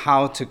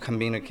 how to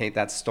communicate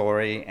that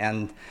story.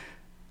 And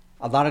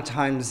a lot of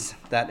times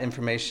that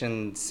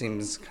information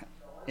seems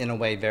in a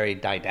way very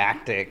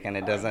didactic, and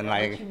it doesn't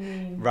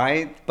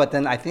right? But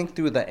then I think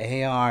through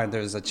the AR,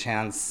 there's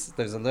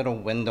a little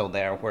window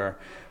there where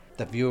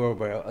the viewer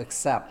will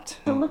accept.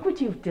 So look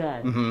what you've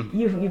done.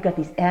 You've got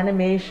these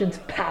animations,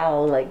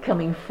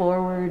 coming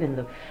forward, and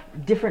the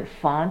different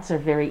fonts are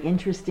very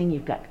interesting.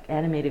 You've got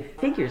animated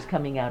figures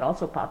coming out,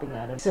 also popping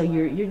out of. So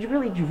you're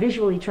really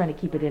visually trying to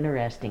keep it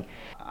interesting.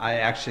 I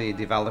actually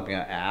developing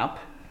an app,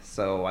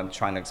 so I'm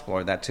trying to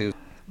explore that too.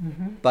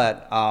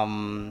 But a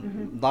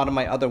lot of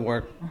my other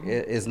work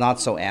is not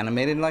so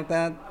animated like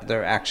that.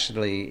 They're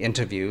actually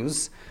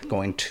interviews,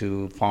 going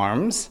to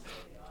farms,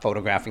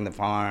 photographing the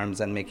farms,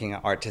 and making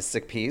an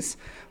artistic piece.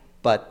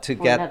 But to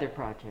get another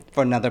project.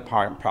 For another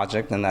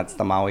project, and that's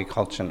the Maui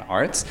Culture and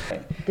Arts.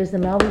 Does the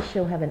Maui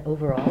show have an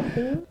overall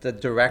theme? The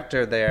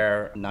director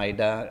there,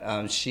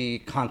 Naida, she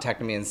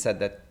contacted me and said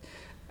that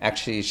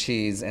actually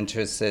she's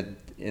interested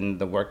in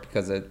the work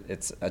because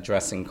it's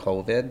addressing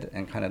COVID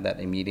and kind of that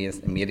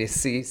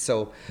immediacy.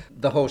 So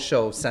the whole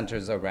show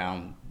centers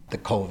around the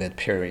COVID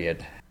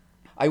period.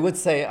 I would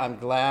say I'm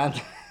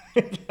glad.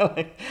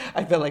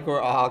 I feel like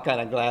we're all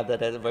kind of glad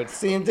that it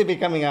seemed to be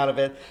coming out of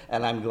it,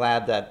 and I'm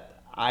glad that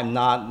I'm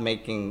not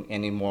making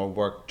any more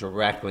work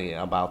directly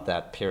about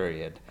that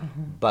period.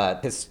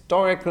 But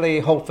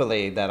historically,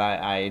 hopefully, that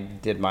I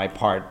did my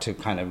part to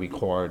kind of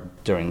record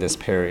during this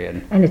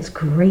period. And it's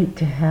great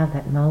to have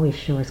that Maui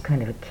show as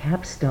kind of a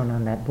capstone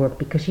on that work,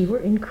 because you were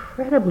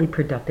incredibly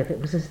productive.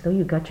 It was as though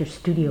you got your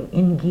studio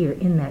in gear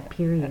in that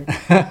period.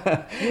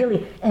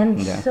 Really.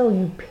 And so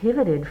you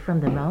pivoted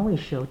from the Maui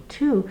show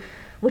to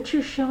what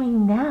you're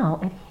showing now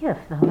at HIF,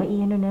 the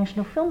Hawaii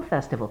International Film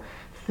Festival.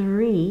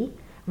 3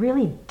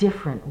 really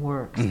different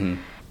works.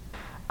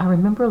 I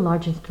remember a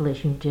large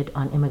installation you did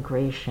on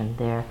immigration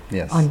there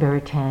on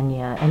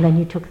Beretania, and then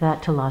you took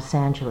that to Los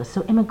Angeles.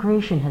 So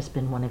immigration has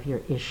been one of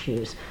your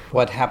issues.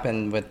 What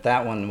happened with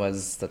that one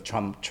was the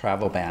Trump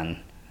travel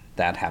ban.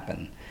 That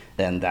happened.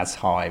 then that's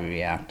how I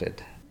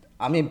reacted.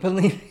 I mean,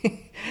 believe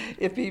me,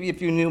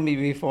 if you knew me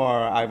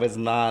before, I was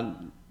not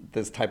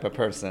this type of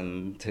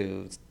person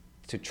to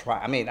try.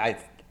 I mean,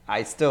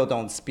 I still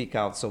don't speak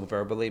out so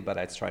verbally, but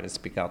I try to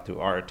speak out through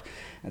art.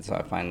 And so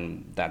I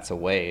find that's a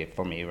way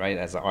for me, right,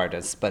 as an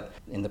artist. But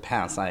in the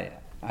past, I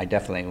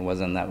definitely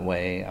wasn't that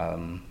way.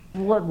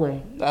 What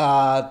way?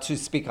 To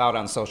speak out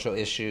on social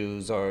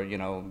issues or,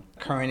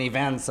 current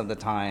events of the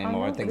time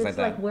or things like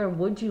that. Like, where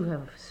would you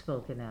have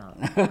spoken out?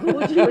 Who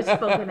would you have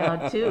spoken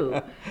out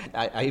to?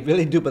 I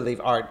really do believe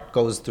art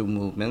goes through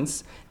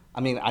movements.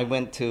 I mean, I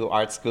went to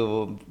art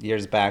school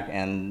years back,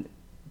 and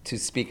to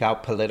speak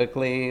out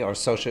politically or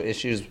social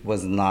issues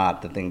was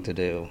not the thing to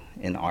do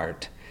in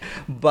art.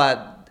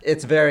 But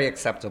it's very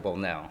acceptable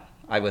now,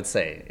 I would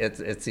say.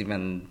 It's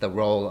even the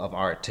role of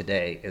art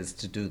today is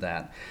to do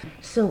that.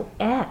 So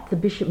at the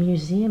Bishop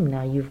Museum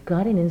now, you've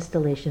got an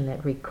installation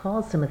that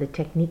recalls some of the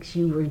techniques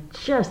you were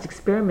just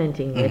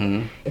experimenting with.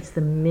 Mm-hmm. It's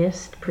the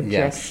mist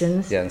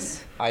projections.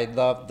 Yes. I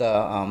love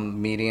the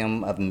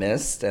medium of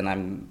mist, and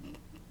I'm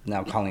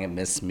now calling it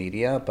mist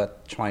media,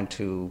 but trying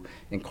to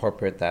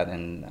incorporate that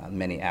in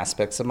many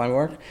aspects of my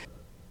work.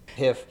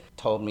 HIF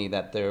told me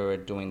that they were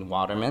doing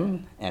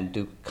Waterman, and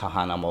Duke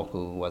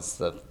Kahanamoku was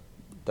the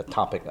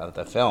topic of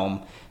the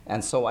film.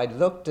 And so I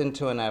looked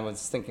into it and I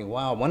was thinking,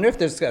 wow, I wonder if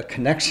there's a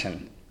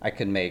connection I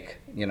could make,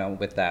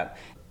 with that.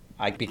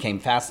 I became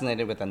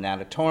fascinated with the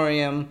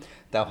natatorium,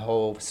 the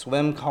whole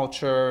swim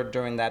culture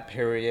during that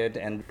period.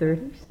 And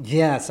 30s?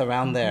 Yes,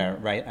 around there,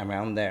 right,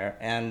 around there.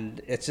 And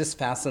it's just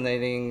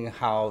fascinating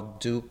how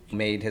Duke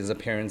made his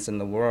appearance in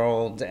the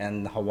world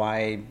and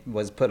Hawaii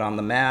was put on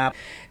the map.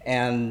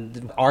 And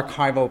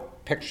archival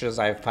pictures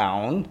I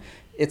found,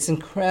 it's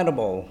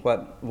incredible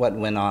what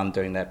went on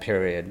during that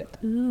period.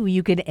 Ooh,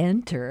 you could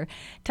enter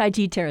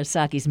Taiji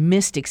Terasaki's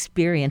Mist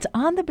experience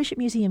on the Bishop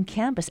Museum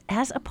campus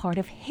as a part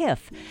of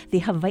HIF, the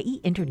Hawaii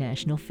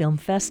International Film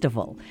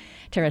Festival.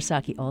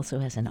 Terasaki also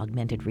has an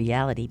augmented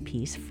reality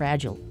piece,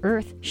 Fragile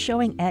Earth,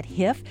 showing at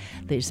HIF.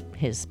 There's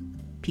his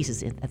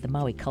pieces at the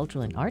Maui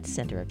Cultural and Arts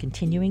Center are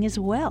continuing as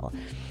well.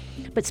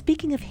 But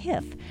speaking of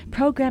HIF,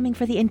 programming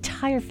for the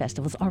entire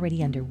festival is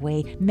already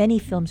underway. Many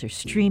films are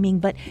streaming,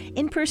 but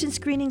in-person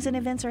screenings and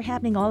events are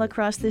happening all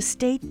across the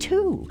state,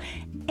 too.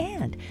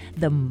 And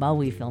the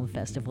Maui Film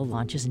Festival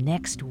launches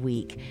next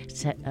week,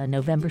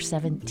 November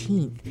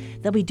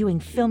 17th. They'll be doing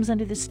Films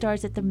Under the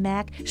Stars at the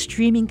MAC.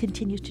 Streaming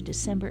continues to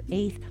December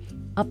 8th.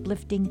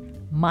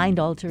 Uplifting,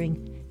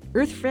 mind-altering,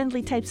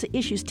 earth-friendly types of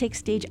issues take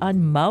stage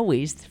on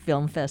Maui's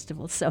film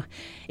festival. So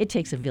it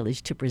takes a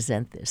village to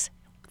present this.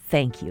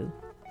 Thank you.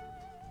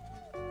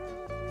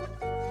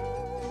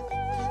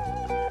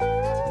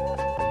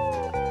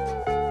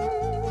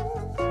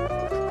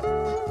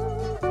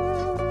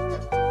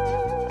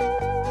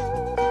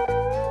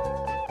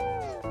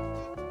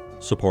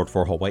 Support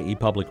for Hawaii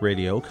Public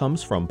Radio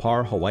comes from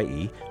PAR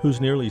Hawaii, whose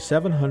nearly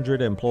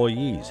 700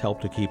 employees help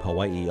to keep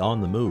Hawaii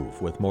on the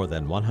move with more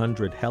than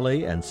 100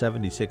 hele and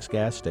 76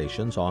 gas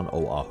stations on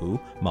Oʻahu,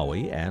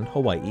 Maui, and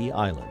Hawaii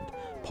Island.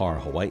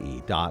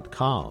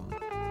 parhawaii.com.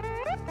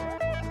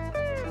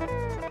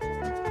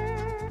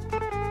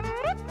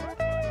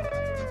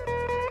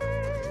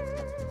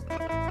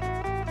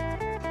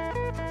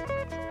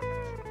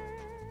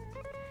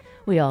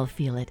 We all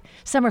feel it.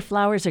 Summer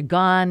flowers are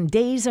gone,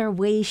 days are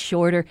way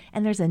shorter,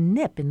 and there's a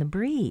nip in the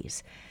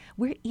breeze.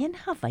 We're in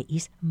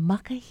Hawaii's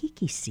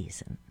Makahiki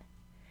season.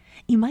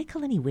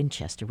 Imaikalani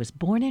Winchester was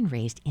born and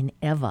raised in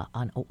Ewa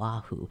on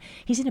Oʻahu.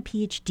 He's in a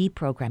PhD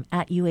program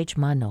at UH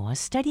Manoa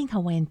studying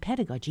Hawaiian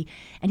pedagogy,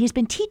 and he's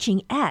been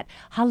teaching at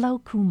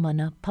Halau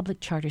Kumana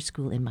Public Charter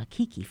School in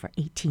Makahiki for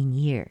 18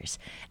 years.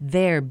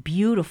 Their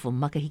beautiful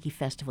Makahiki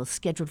Festival is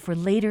scheduled for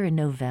later in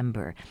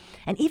November.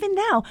 And even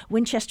now,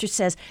 Winchester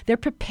says they're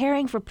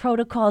preparing for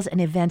protocols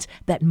and events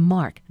that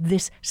mark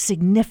this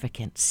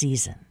significant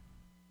season.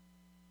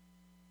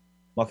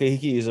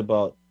 Makahiki is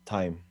about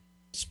time,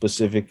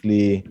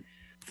 specifically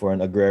for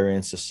an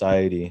agrarian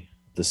society.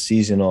 The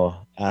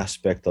seasonal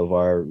aspect of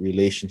our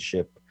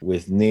relationship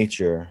with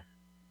nature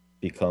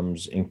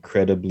becomes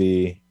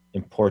incredibly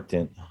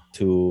important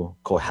to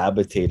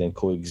cohabitate and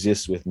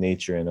coexist with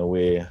nature in a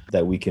way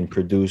that we can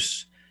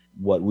produce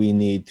what we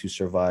need to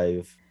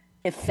survive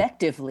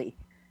effectively.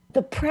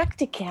 The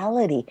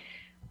practicality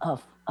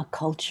of a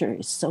culture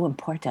is so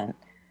important.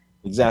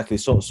 Exactly.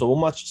 So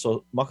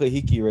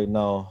Makahiki right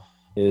now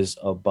is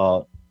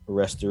about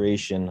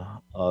restoration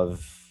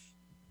of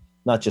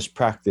not just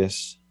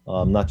practice,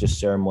 not just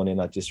ceremony,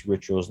 not just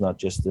rituals, not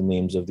just the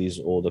names of these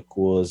old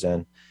akuas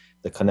and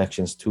the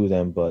connections to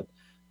them, but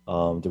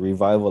the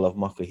revival of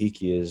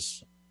Makahiki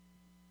is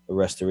a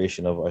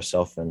restoration of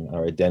ourself and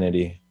our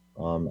identity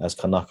as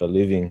Kanaka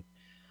living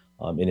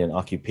in an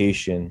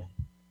occupation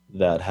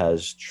that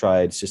has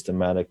tried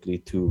systematically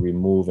to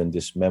remove and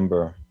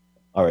dismember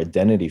our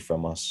identity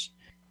from us.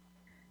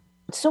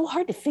 It's so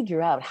hard to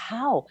figure out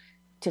how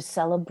to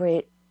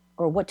celebrate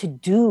or what to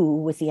do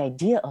with the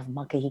idea of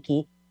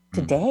Makahiki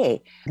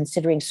today,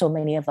 considering so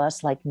many of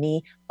us, like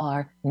me,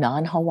 are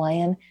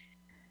non-Hawaiian.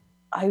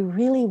 I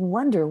really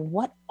wonder,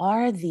 what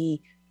are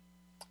the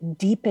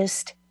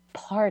deepest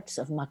parts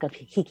of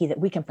Makahiki that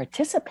we can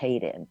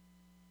participate in?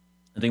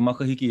 I think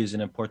Makahiki is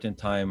an important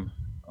time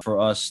for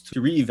us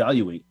to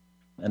reevaluate.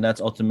 And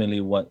that's ultimately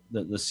what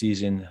the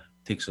season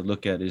takes a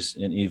look at, is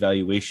an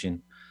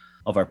evaluation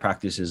of our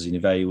practices, an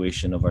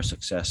evaluation of our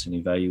success, an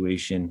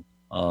evaluation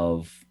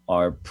of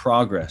our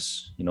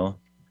progress, you know.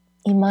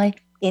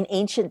 In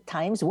ancient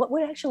times, what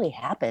would actually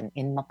happen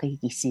in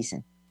Makahiki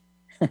season?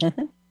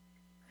 The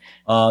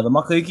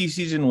Makahiki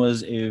season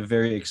was a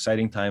very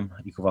exciting time,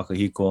 Iko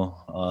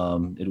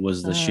Wakahiko. It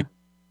was the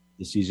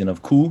season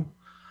of Ku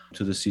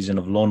to the season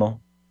of Lono.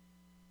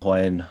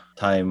 Hawaiian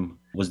time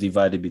was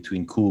divided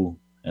between Ku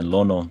and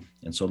Lono.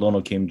 And so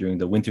Lono came during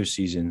the winter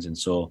seasons. And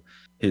so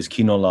his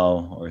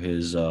kinolau, or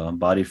his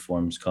body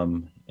forms,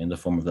 come in the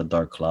form of the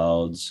dark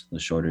clouds, the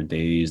shorter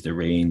days, the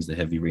rains, the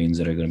heavy rains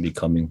that are going to be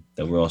coming,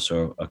 that we're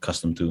also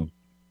accustomed to.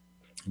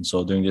 And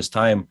so during this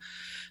time,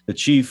 the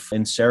chief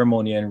in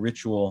ceremony and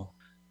ritual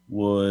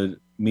would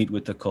meet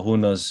with the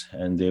kahunas,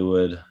 and they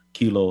would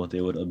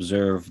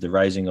observe the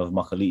rising of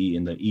Makali'i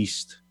in the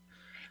east.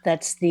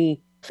 That's the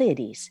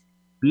Pleiades.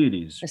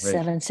 Pleiades, the right.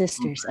 Seven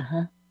sisters.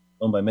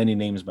 Known by many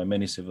names, by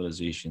many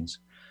civilizations.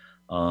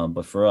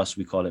 But for us,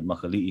 we call it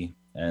Makali'i.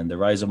 And the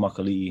rise of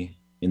Makali'i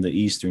in the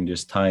east during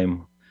this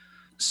time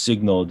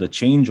signaled the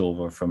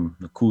changeover from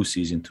the Ku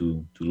season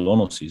to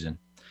Lono season.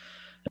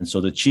 And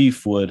so the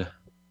chief would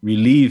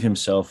relieve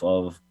himself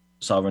of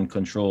sovereign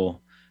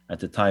control at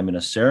the time in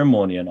a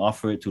ceremony and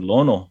offer it to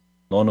Lono.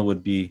 Lono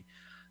would be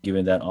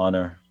given that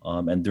honor.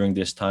 And during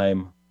this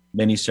time,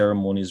 many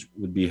ceremonies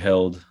would be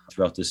held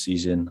throughout the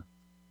season.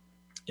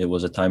 It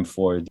was a time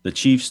for the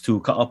chiefs to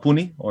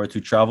ka'apuni, or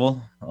to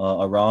travel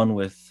around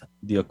with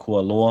the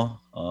akua loa,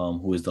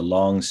 who is the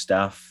long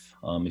staff.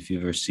 If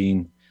you've ever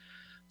seen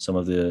some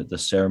of the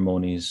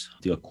ceremonies,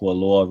 the akua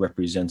loa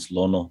represents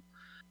Lono.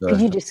 Could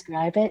you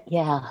describe it?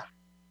 Yeah.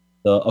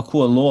 The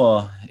akua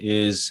loa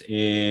is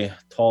a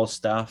tall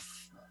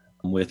staff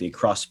with a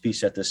cross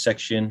piece at the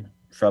section.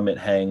 From it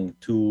hang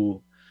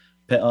two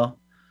pe'a,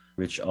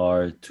 which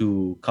are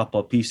two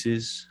kapa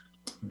pieces.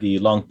 The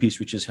long piece,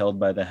 which is held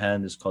by the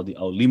hand, is called the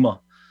aulima,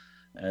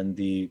 and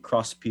the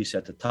cross piece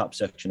at the top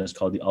section is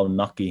called the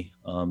aunaki.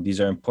 These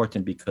are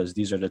important because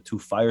these are the two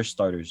fire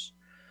starters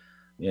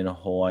in a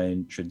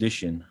Hawaiian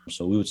tradition.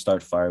 So we would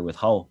start fire with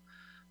hau.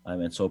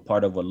 And so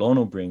part of what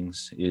Lono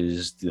brings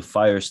is the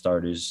fire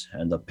starters,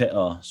 and the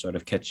pe'a sort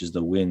of catches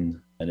the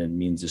wind, and it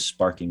means the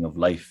sparking of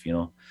life, you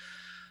know.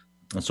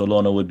 And so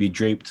Lono would be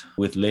draped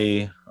with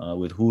lei,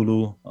 with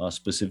hulu,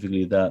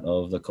 specifically that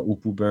of the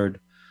kaupu bird,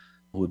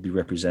 who would be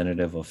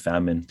representative of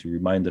famine, to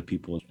remind the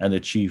people and the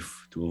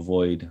chief to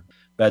avoid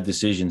bad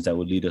decisions that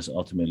would lead us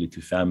ultimately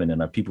to famine.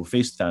 And our people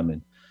faced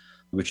famine,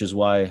 which is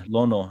why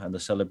Lono and the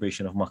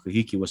celebration of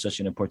Makahiki was such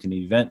an important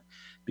event,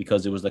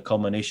 because it was the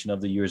culmination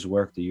of the year's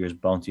work, the year's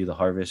bounty, the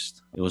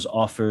harvest. It was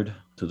offered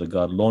to the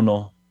god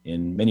Lono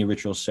in many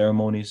ritual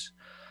ceremonies.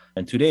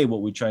 And today,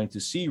 what we're trying to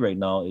see right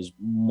now is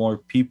more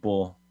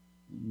people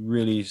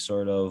really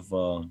sort of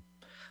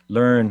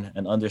learn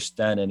and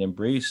understand and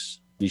embrace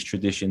these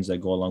traditions that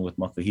go along with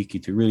Makahiki,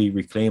 to really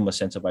reclaim a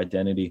sense of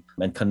identity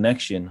and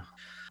connection.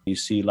 You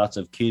see lots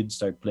of kids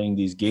start playing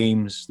these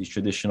games, these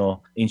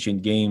traditional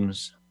ancient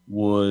games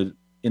would,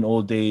 in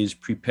old days,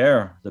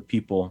 prepare the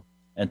people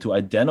and to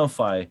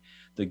identify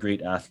the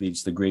great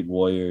athletes, the great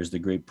warriors, the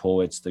great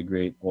poets, the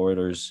great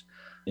orators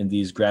in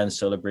these grand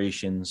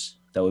celebrations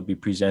that would be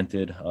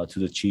presented to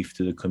the chief,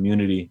 to the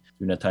community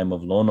during a time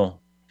of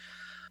Lono.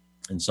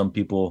 And some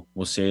people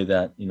will say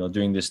that, you know,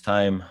 during this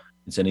time,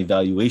 it's an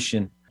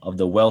evaluation of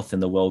the wealth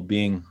and the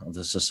well-being of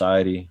the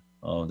society,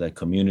 of that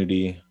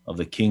community, of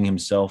the king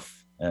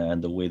himself,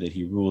 and the way that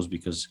he rules,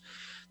 because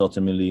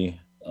ultimately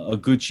a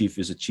good chief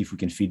is a chief who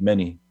can feed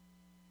many.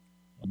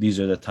 These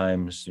are the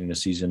times during the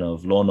season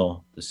of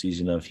Lono, the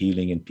season of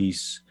healing and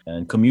peace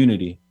and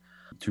community,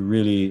 to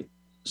really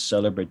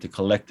celebrate the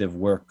collective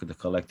work, the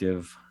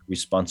collective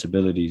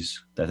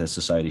responsibilities that the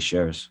society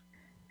shares.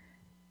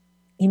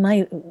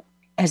 Imai,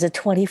 as a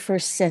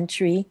 21st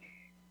century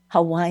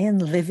Hawaiian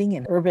living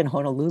in urban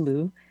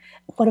Honolulu,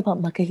 what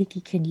about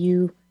Makahiki can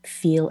you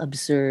feel,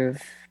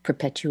 observe,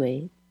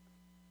 perpetuate?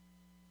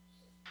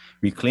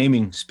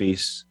 Reclaiming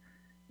space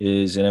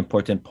is an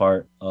important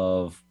part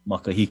of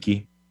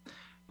Makahiki,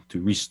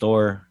 to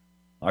restore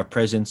our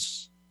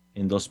presence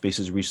in those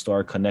spaces, restore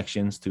our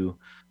connections, to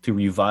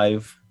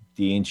revive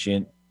the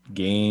ancient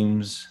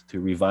games, to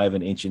revive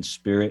an ancient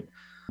spirit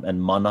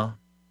and mana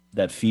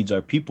that feeds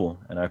our people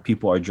and our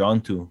people are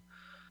drawn to.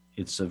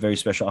 It's a very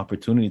special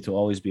opportunity to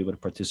always be able to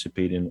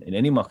participate in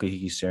any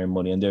Makahiki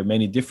ceremony. And there are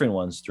many different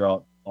ones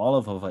throughout all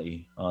of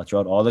Hawaii,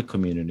 throughout all the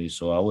communities.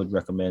 So I would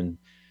recommend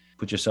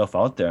put yourself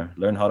out there,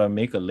 learn how to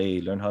make a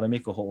lei, learn how to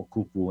make a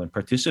ho'okupu, and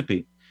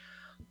participate.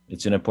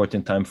 It's an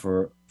important time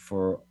for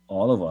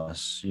all of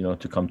us, you know,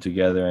 to come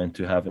together and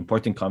to have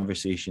important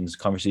conversations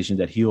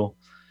that heal,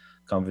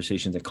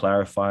 conversations that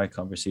clarify,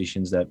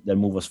 conversations that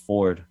move us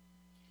forward.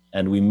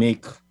 And we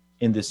make,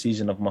 in this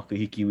season of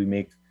Makahiki, we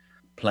make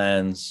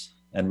plans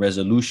and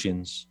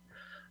resolutions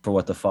for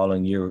what the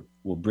following year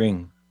will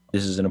bring.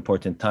 This is an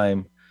important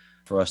time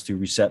for us to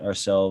reset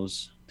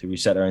ourselves, to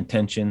reset our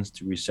intentions,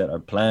 to reset our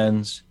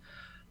plans,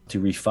 to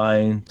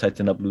refine,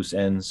 tighten up loose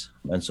ends,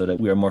 and so that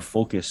we are more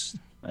focused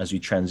as we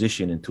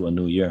transition into a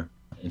new year,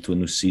 into a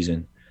new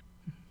season.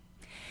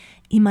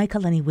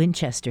 Imai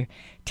Winchester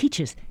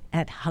teaches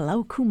at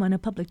Halau Kumana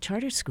Public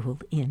Charter School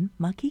in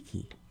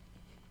Makahiki.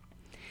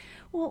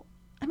 Well,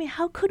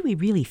 how could we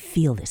really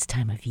feel this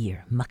time of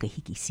year,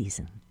 Makahiki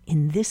season,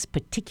 in this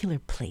particular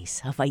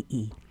place,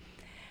 Hawaii?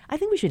 I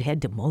think we should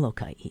head to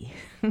Molokaʻi.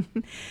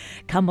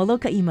 Ka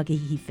Molokaʻi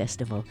Makahiki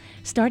Festival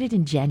started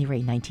in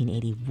January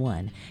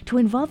 1981 to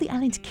involve the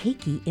island's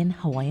keiki in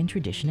Hawaiian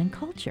tradition and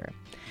culture.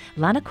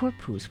 Lana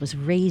Corpus was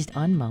raised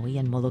on Maui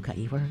and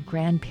Molokaʻi, where her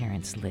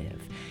grandparents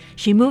live.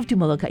 She moved to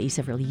Molokaʻi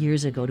several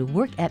years ago to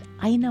work at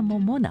Aina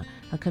Momona,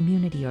 a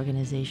community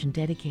organization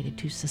dedicated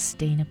to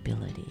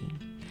sustainability.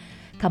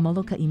 Ka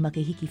Molokaʻi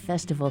Makahiki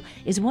Festival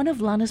is one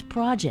of Lana's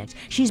projects.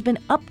 She's been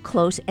up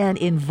close and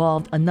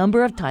involved a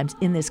number of times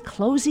in this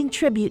closing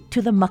tribute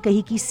to the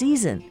Makahiki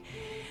season.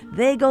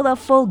 They go the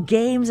full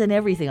games and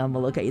everything on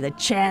Molokaʻi, the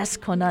chess,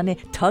 konane,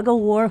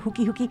 tug-of-war,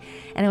 huki-huki.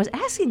 And I was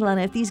asking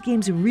Lana if these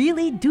games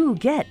really do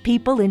get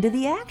people into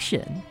the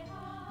action.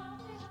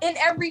 In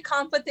every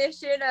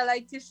competition, I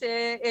like to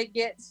say it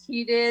gets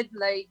heated.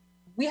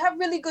 We have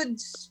really good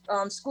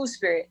school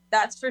spirit,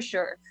 that's for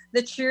sure.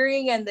 The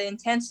cheering and the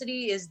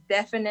intensity is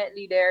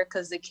definitely there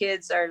because the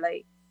kids are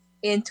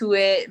into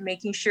it,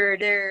 making sure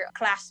their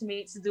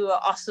classmates do an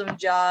awesome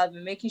job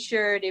and making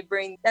sure they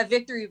bring that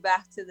victory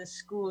back to the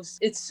schools.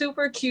 It's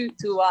super cute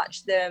to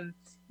watch them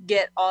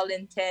get all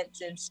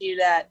intense and see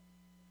that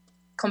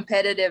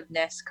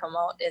competitiveness come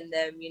out in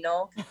them,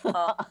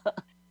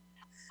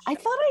 I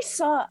thought I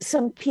saw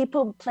some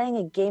people playing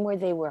a game where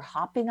they were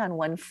hopping on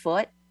one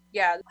foot.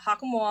 Yeah,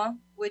 hakamoa,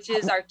 which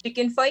is our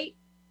chicken fight.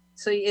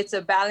 So it's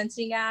a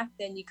balancing act,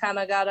 and you kind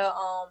of gotta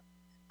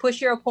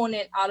push your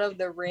opponent out of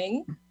the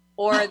ring,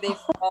 or they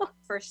fall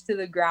first to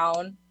the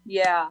ground.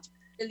 Yeah,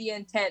 really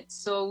intense.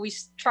 So we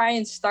try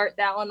and start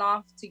that one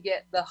off to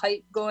get the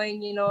hype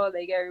going.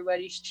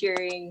 Everybody's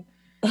cheering,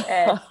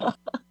 and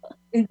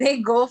they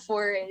go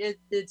for it.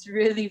 It's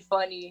really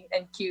funny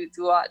and cute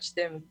to watch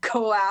them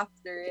go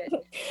after it.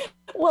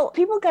 Well,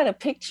 people got to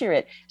picture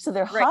it. So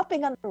they're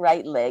hopping on the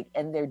right leg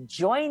and they're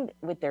joined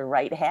with their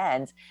right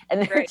hands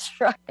and they're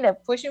trying to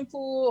push and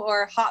pull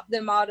or hop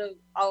them out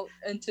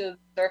into the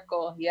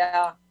circle.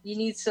 Yeah, you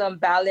need some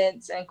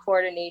balance and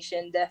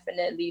coordination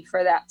definitely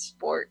for that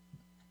sport.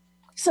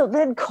 So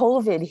then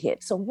COVID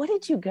hit. So what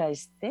did you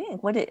guys think?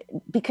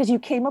 Because you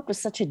came up with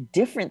such a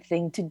different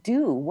thing to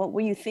do. What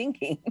were you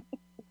thinking?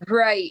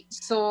 Right.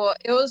 So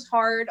it was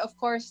hard. Of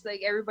course,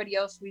 like everybody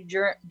else, we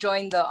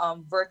joined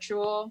the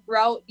virtual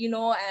route,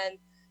 and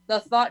the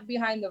thought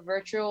behind the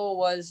virtual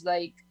was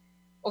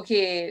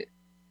okay,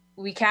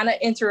 we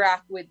cannot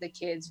interact with the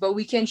kids, but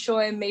we can show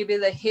them maybe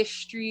the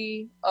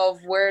history of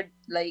where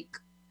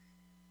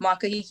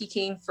Makahiki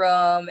came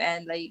from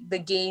and the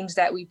games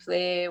that we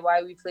play,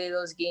 why we play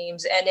those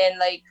games, and then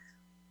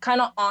kind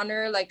of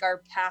honor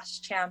our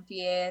past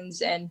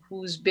champions and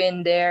who's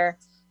been there.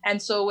 And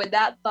so with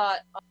that thought,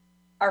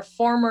 our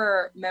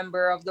former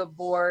member of the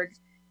board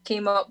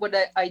came up with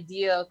an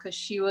idea because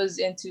she was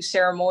into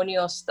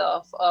ceremonial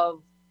stuff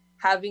of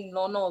having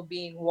lono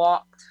being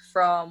walked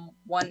from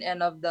one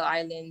end of the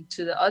island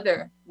to the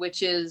other,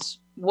 which is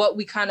what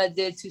we kind of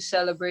did to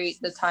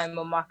celebrate the time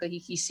of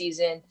Makahiki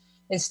season.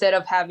 Instead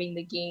of having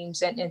the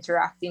games and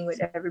interacting with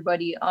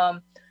everybody,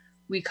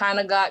 we kind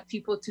of got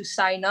people to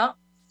sign up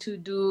to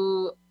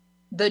do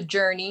the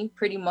journey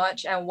pretty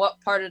much and what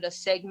part of the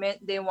segment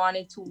they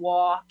wanted to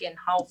walk and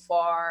how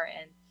far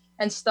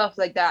and stuff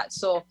like that.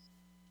 So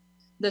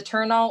the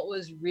turnout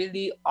was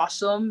really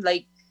awesome.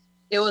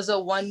 It was a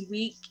 1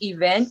 week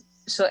event.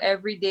 So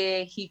every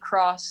day he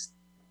crossed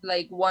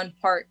one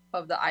part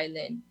of the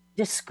island.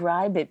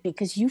 Describe it,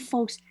 because you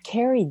folks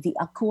carried the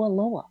akua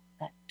loa,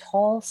 that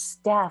tall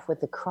staff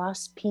with the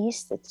cross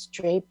piece that's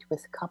draped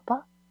with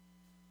kapa.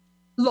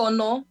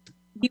 Lono.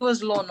 He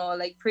was Lono,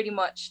 pretty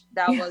much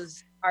that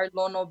was our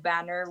Lono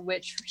banner,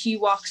 which he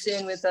walks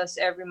in with us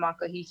every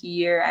Makahiki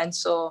year. And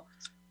so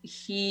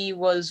he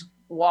was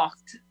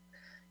walked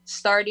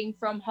starting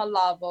from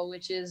Halava,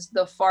 which is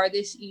the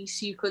farthest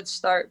east you could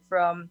start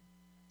from.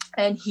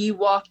 And he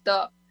walked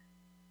up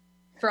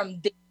from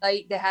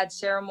daylight. They had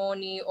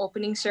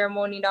opening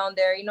ceremony down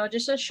there,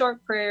 just a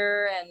short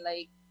prayer and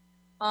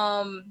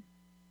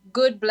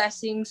good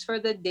blessings for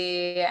the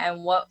day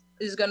and what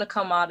is going to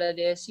come out of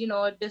this.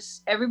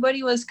 Just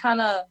everybody was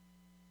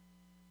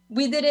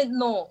we didn't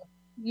know,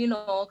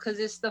 because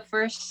it's the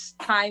first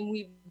time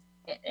we've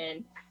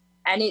been,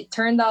 and it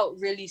turned out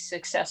really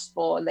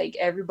successful.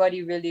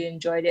 Everybody really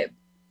enjoyed it.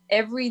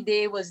 Every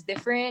day was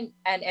different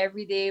and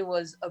every day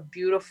was a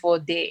beautiful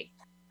day.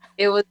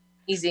 It was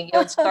amazing. It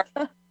would start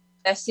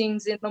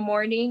blessings in the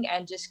morning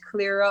and just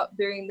clear up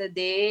during the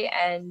day,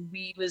 and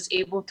we was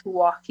able to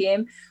walk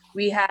him.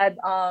 We had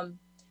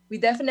we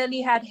definitely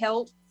had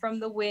help from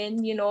the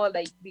wind, you know,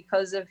 like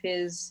because of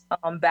his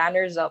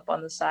banners up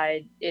on the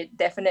side, it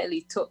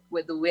definitely took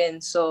with the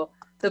wind. So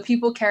the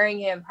people carrying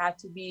him had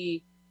to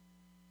be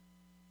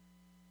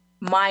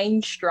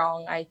mind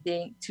strong, I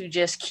think, to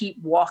just keep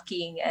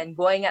walking and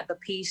going at the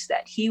pace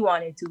that he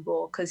wanted to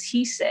go, because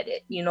he said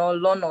it, you know,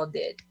 Lono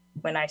did.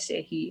 When I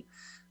say he,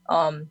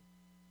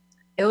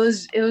 it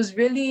was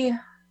really,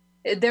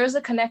 there's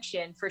a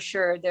connection for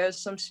sure.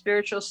 There's some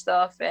spiritual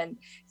stuff and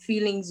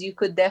feelings you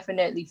could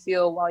definitely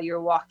feel while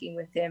you're walking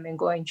with him and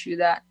going through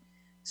that.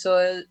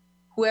 So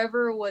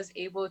whoever was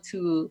able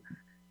to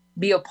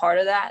be a part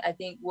of that, I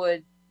think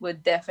would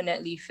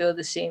definitely feel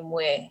the same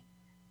way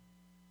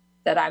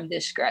that I'm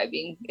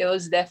describing. It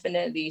was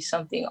definitely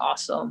something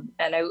awesome.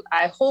 And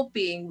I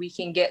hoping we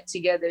can get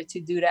together to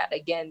do that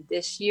again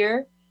this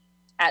year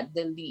at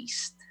the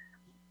least.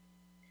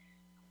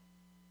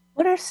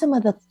 What are some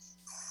of the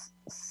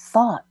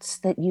thoughts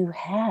that you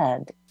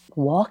had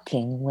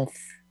walking with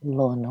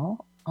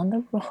Lono on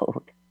the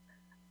road?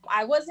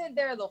 I wasn't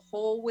there the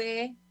whole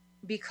way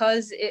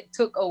because it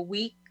took a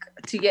week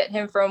to get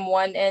him from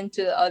one end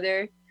to the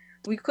other.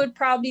 We could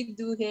probably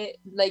do it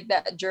like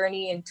that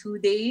journey in 2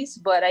 days,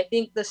 but I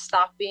think the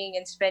stopping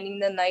and spending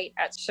the night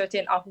at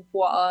certain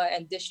ahupua'a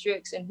and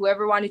districts and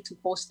whoever wanted to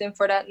host him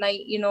for that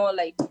night, you know,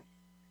 like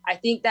I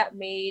think that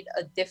made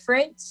a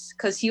difference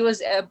because he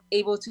was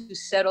able to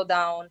settle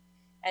down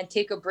and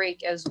take a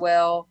break as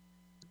well.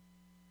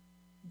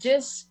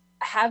 Just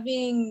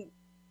having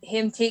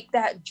him take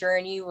that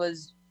journey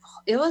was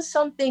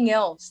something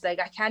else. Like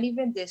I can't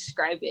even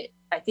describe it.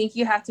 I think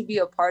you have to be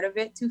a part of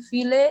it to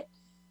feel it.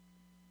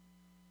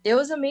 It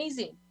was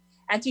amazing.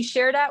 And to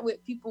share that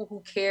with people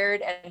who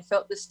cared and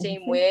felt the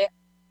same way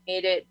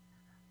made it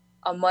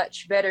a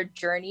much better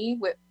journey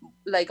with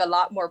like a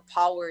lot more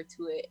power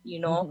to it, you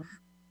know?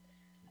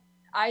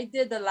 I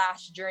did the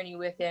last journey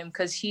with him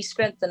because he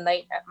spent the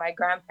night at my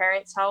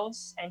grandparents'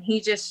 house and he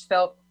just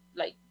felt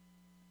like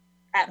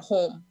at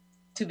home,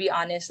 to be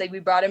honest. Like we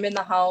brought him in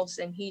the house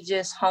and he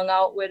just hung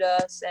out with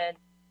us and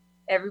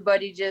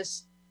everybody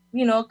just,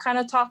 you know, kind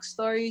of talked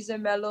stories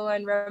and mellow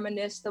and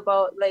reminisced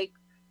about like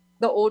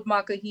the old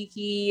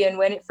Makahiki and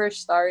when it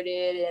first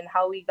started and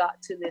how we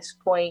got to this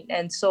point.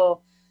 And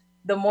so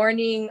the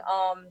morning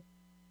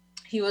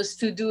he was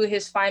to do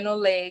his final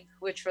leg,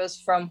 which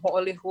was from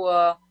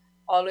Ho'olihua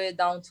all the way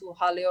down to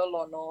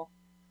Haleolono.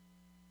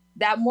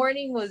 That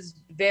morning was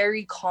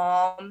very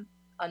calm,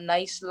 a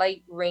nice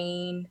light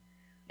rain.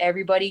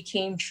 Everybody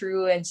came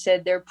through and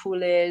said their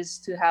pules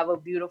to have a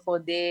beautiful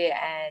day.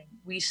 And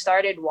we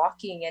started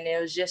walking and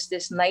it was just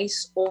this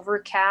nice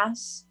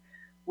overcast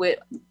with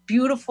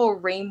beautiful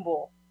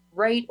rainbow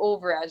right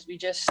over as we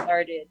just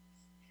started.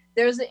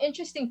 There was an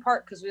interesting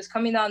part because we was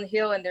coming down the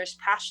hill and there's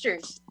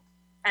pastures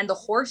and the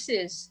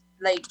horses,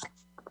 like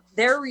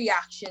their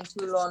reaction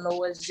to Lono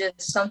was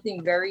just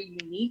something very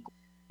unique.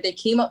 They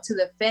came up to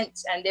the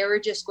fence and they were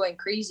just going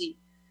crazy,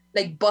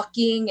 like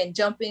bucking and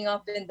jumping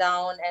up and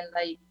down and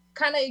like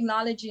kind of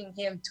acknowledging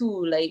him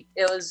too. Like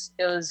it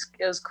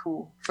was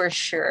cool for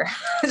sure.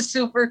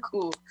 Super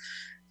cool.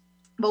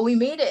 But we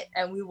made it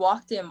and we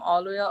walked him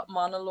all the way up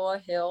Mauna Loa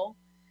Hill,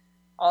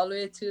 all the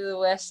way to the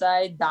west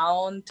side,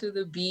 down to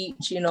the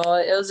beach. You know,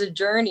 it was a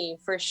journey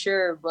for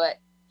sure, but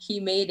he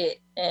made it.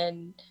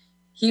 And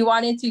he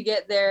wanted to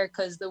get there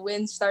because the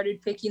wind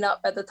started picking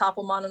up at the top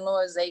of Mauna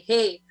Loa. It's like,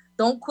 hey,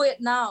 don't quit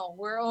now.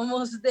 We're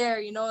almost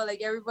there. You know,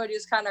 like everybody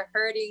was kind of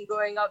hurting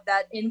going up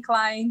that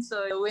incline.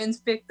 So the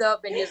winds picked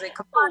up and he's like,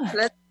 come on,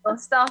 let's go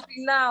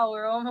stopping now.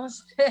 We're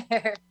almost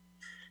there.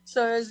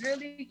 So it was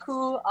really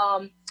cool.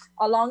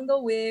 Along the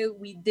way,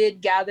 we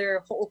did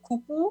gather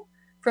ho'okupu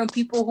from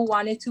people who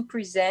wanted to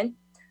present.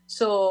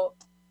 So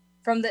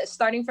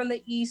starting from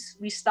the east,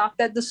 we stopped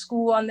at the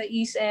school on the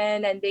east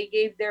end and they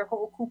gave their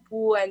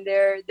ho'okupu and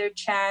their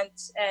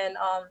chants. And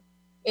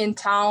in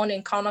town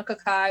in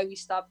Kaunakakai, we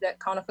stopped at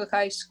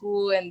Kaunakakai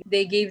school and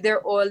they gave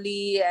their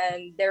oli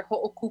and their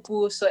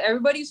ho'okupu. So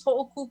everybody's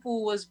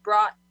ho'okupu was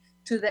brought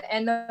to the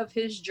end of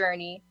his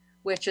journey,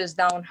 which is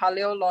down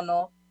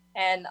Haleolono.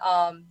 And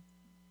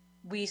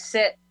we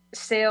set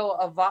sail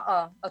a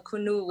va'a, a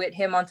canoe with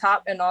him on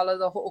top and all of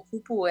the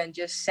ho'okupu and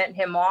just sent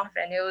him off.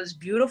 And it was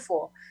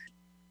beautiful.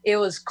 It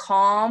was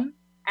calm.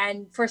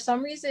 And for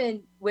some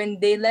reason, when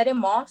they let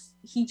him off,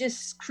 he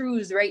just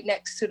cruised right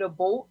next to the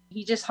boat.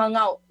 He just hung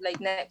out like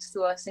next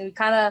to us. And we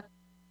kind of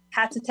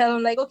had to tell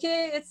him like,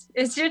 okay,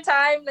 it's your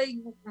time. Like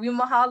we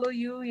mahalo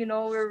you, you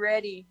know, we're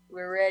ready.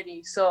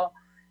 So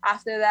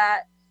after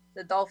that,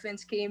 the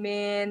dolphins came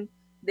in,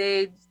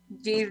 they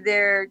gave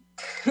their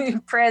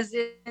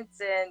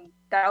presents and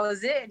that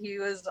was it. He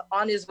was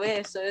on his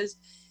way. So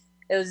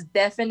it was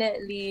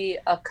definitely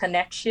a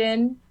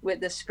connection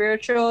with the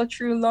spiritual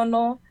true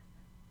Lono.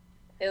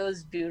 It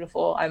was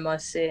beautiful, I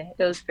must say.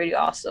 It was pretty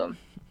awesome.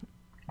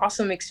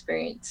 Awesome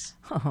experience.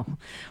 Oh,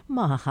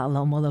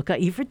 mahalo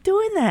Molokaʻi for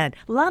doing that.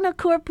 Lana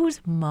Corpus,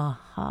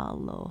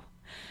 mahalo.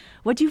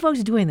 What you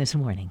folks doing this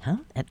morning, huh?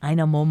 At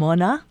Aina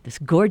Momona, this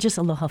gorgeous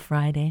Aloha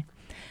Friday.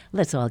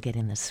 Let's all get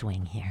in the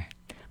swing here.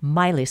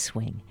 Miley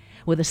swing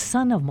with the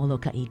son of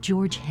Molokaʻi,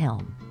 George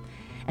Helm.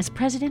 As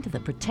president of the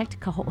Protect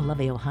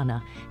Kaho'olawe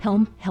Ohana,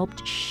 Helm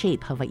helped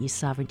shape Hawaii's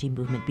sovereignty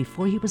movement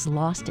before he was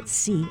lost at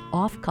sea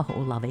off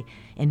Kaho'olawe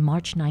in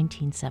March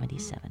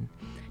 1977.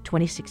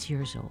 26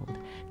 years old,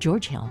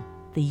 George Helm,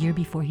 the year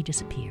before he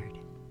disappeared.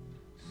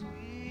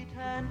 Sweet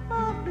and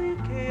lovely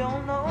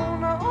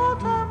Keona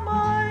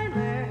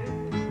Otamaile.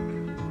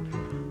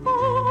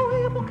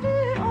 Oh,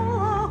 ipuke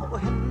ala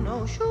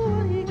hino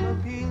shui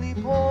kapili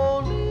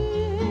poli.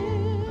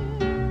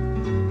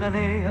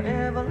 Nanea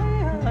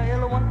evalea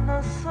elwana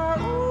sa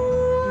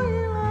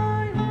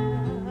uilaila.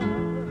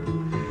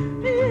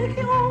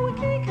 Niki o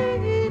kike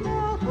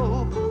ina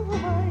toku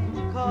mai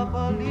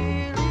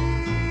kapalili.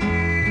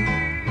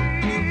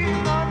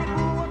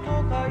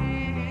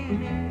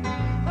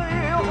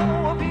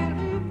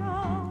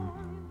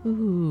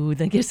 Ooh,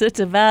 I guess that's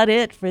about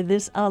it for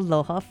this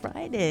Aloha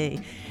Friday.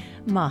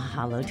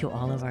 Mahalo to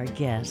all of our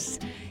guests.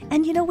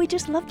 And you know, we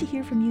just love to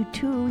hear from you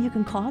too. You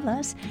can call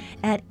us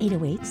at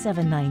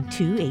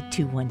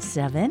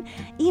 808-792-8217.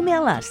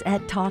 Email us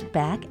at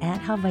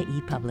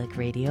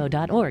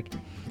talkback@hawaiipublicradio.org.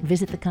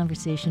 Visit the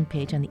conversation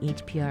page on the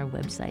HPR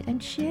website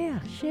and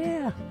share.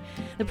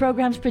 The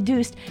program's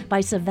produced by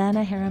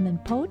Savannah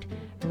Harriman-Pote,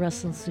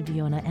 Russell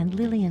Subiona, and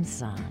Lillian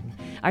Song.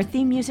 Our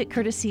theme music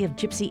courtesy of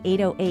Gypsy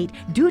 808.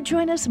 Do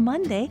join us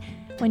Monday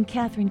when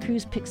Catherine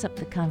Cruz picks up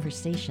the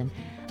conversation.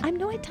 I'm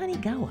Noe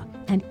Tanigawa,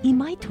 and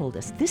Imai told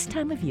us this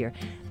time of year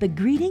the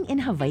greeting in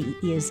Hawaii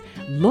is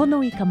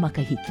Lono ika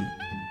Makahiki.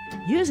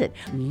 Use it,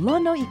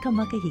 Lono ika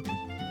Makahiki.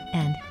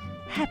 And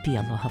happy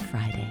Aloha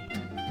Friday.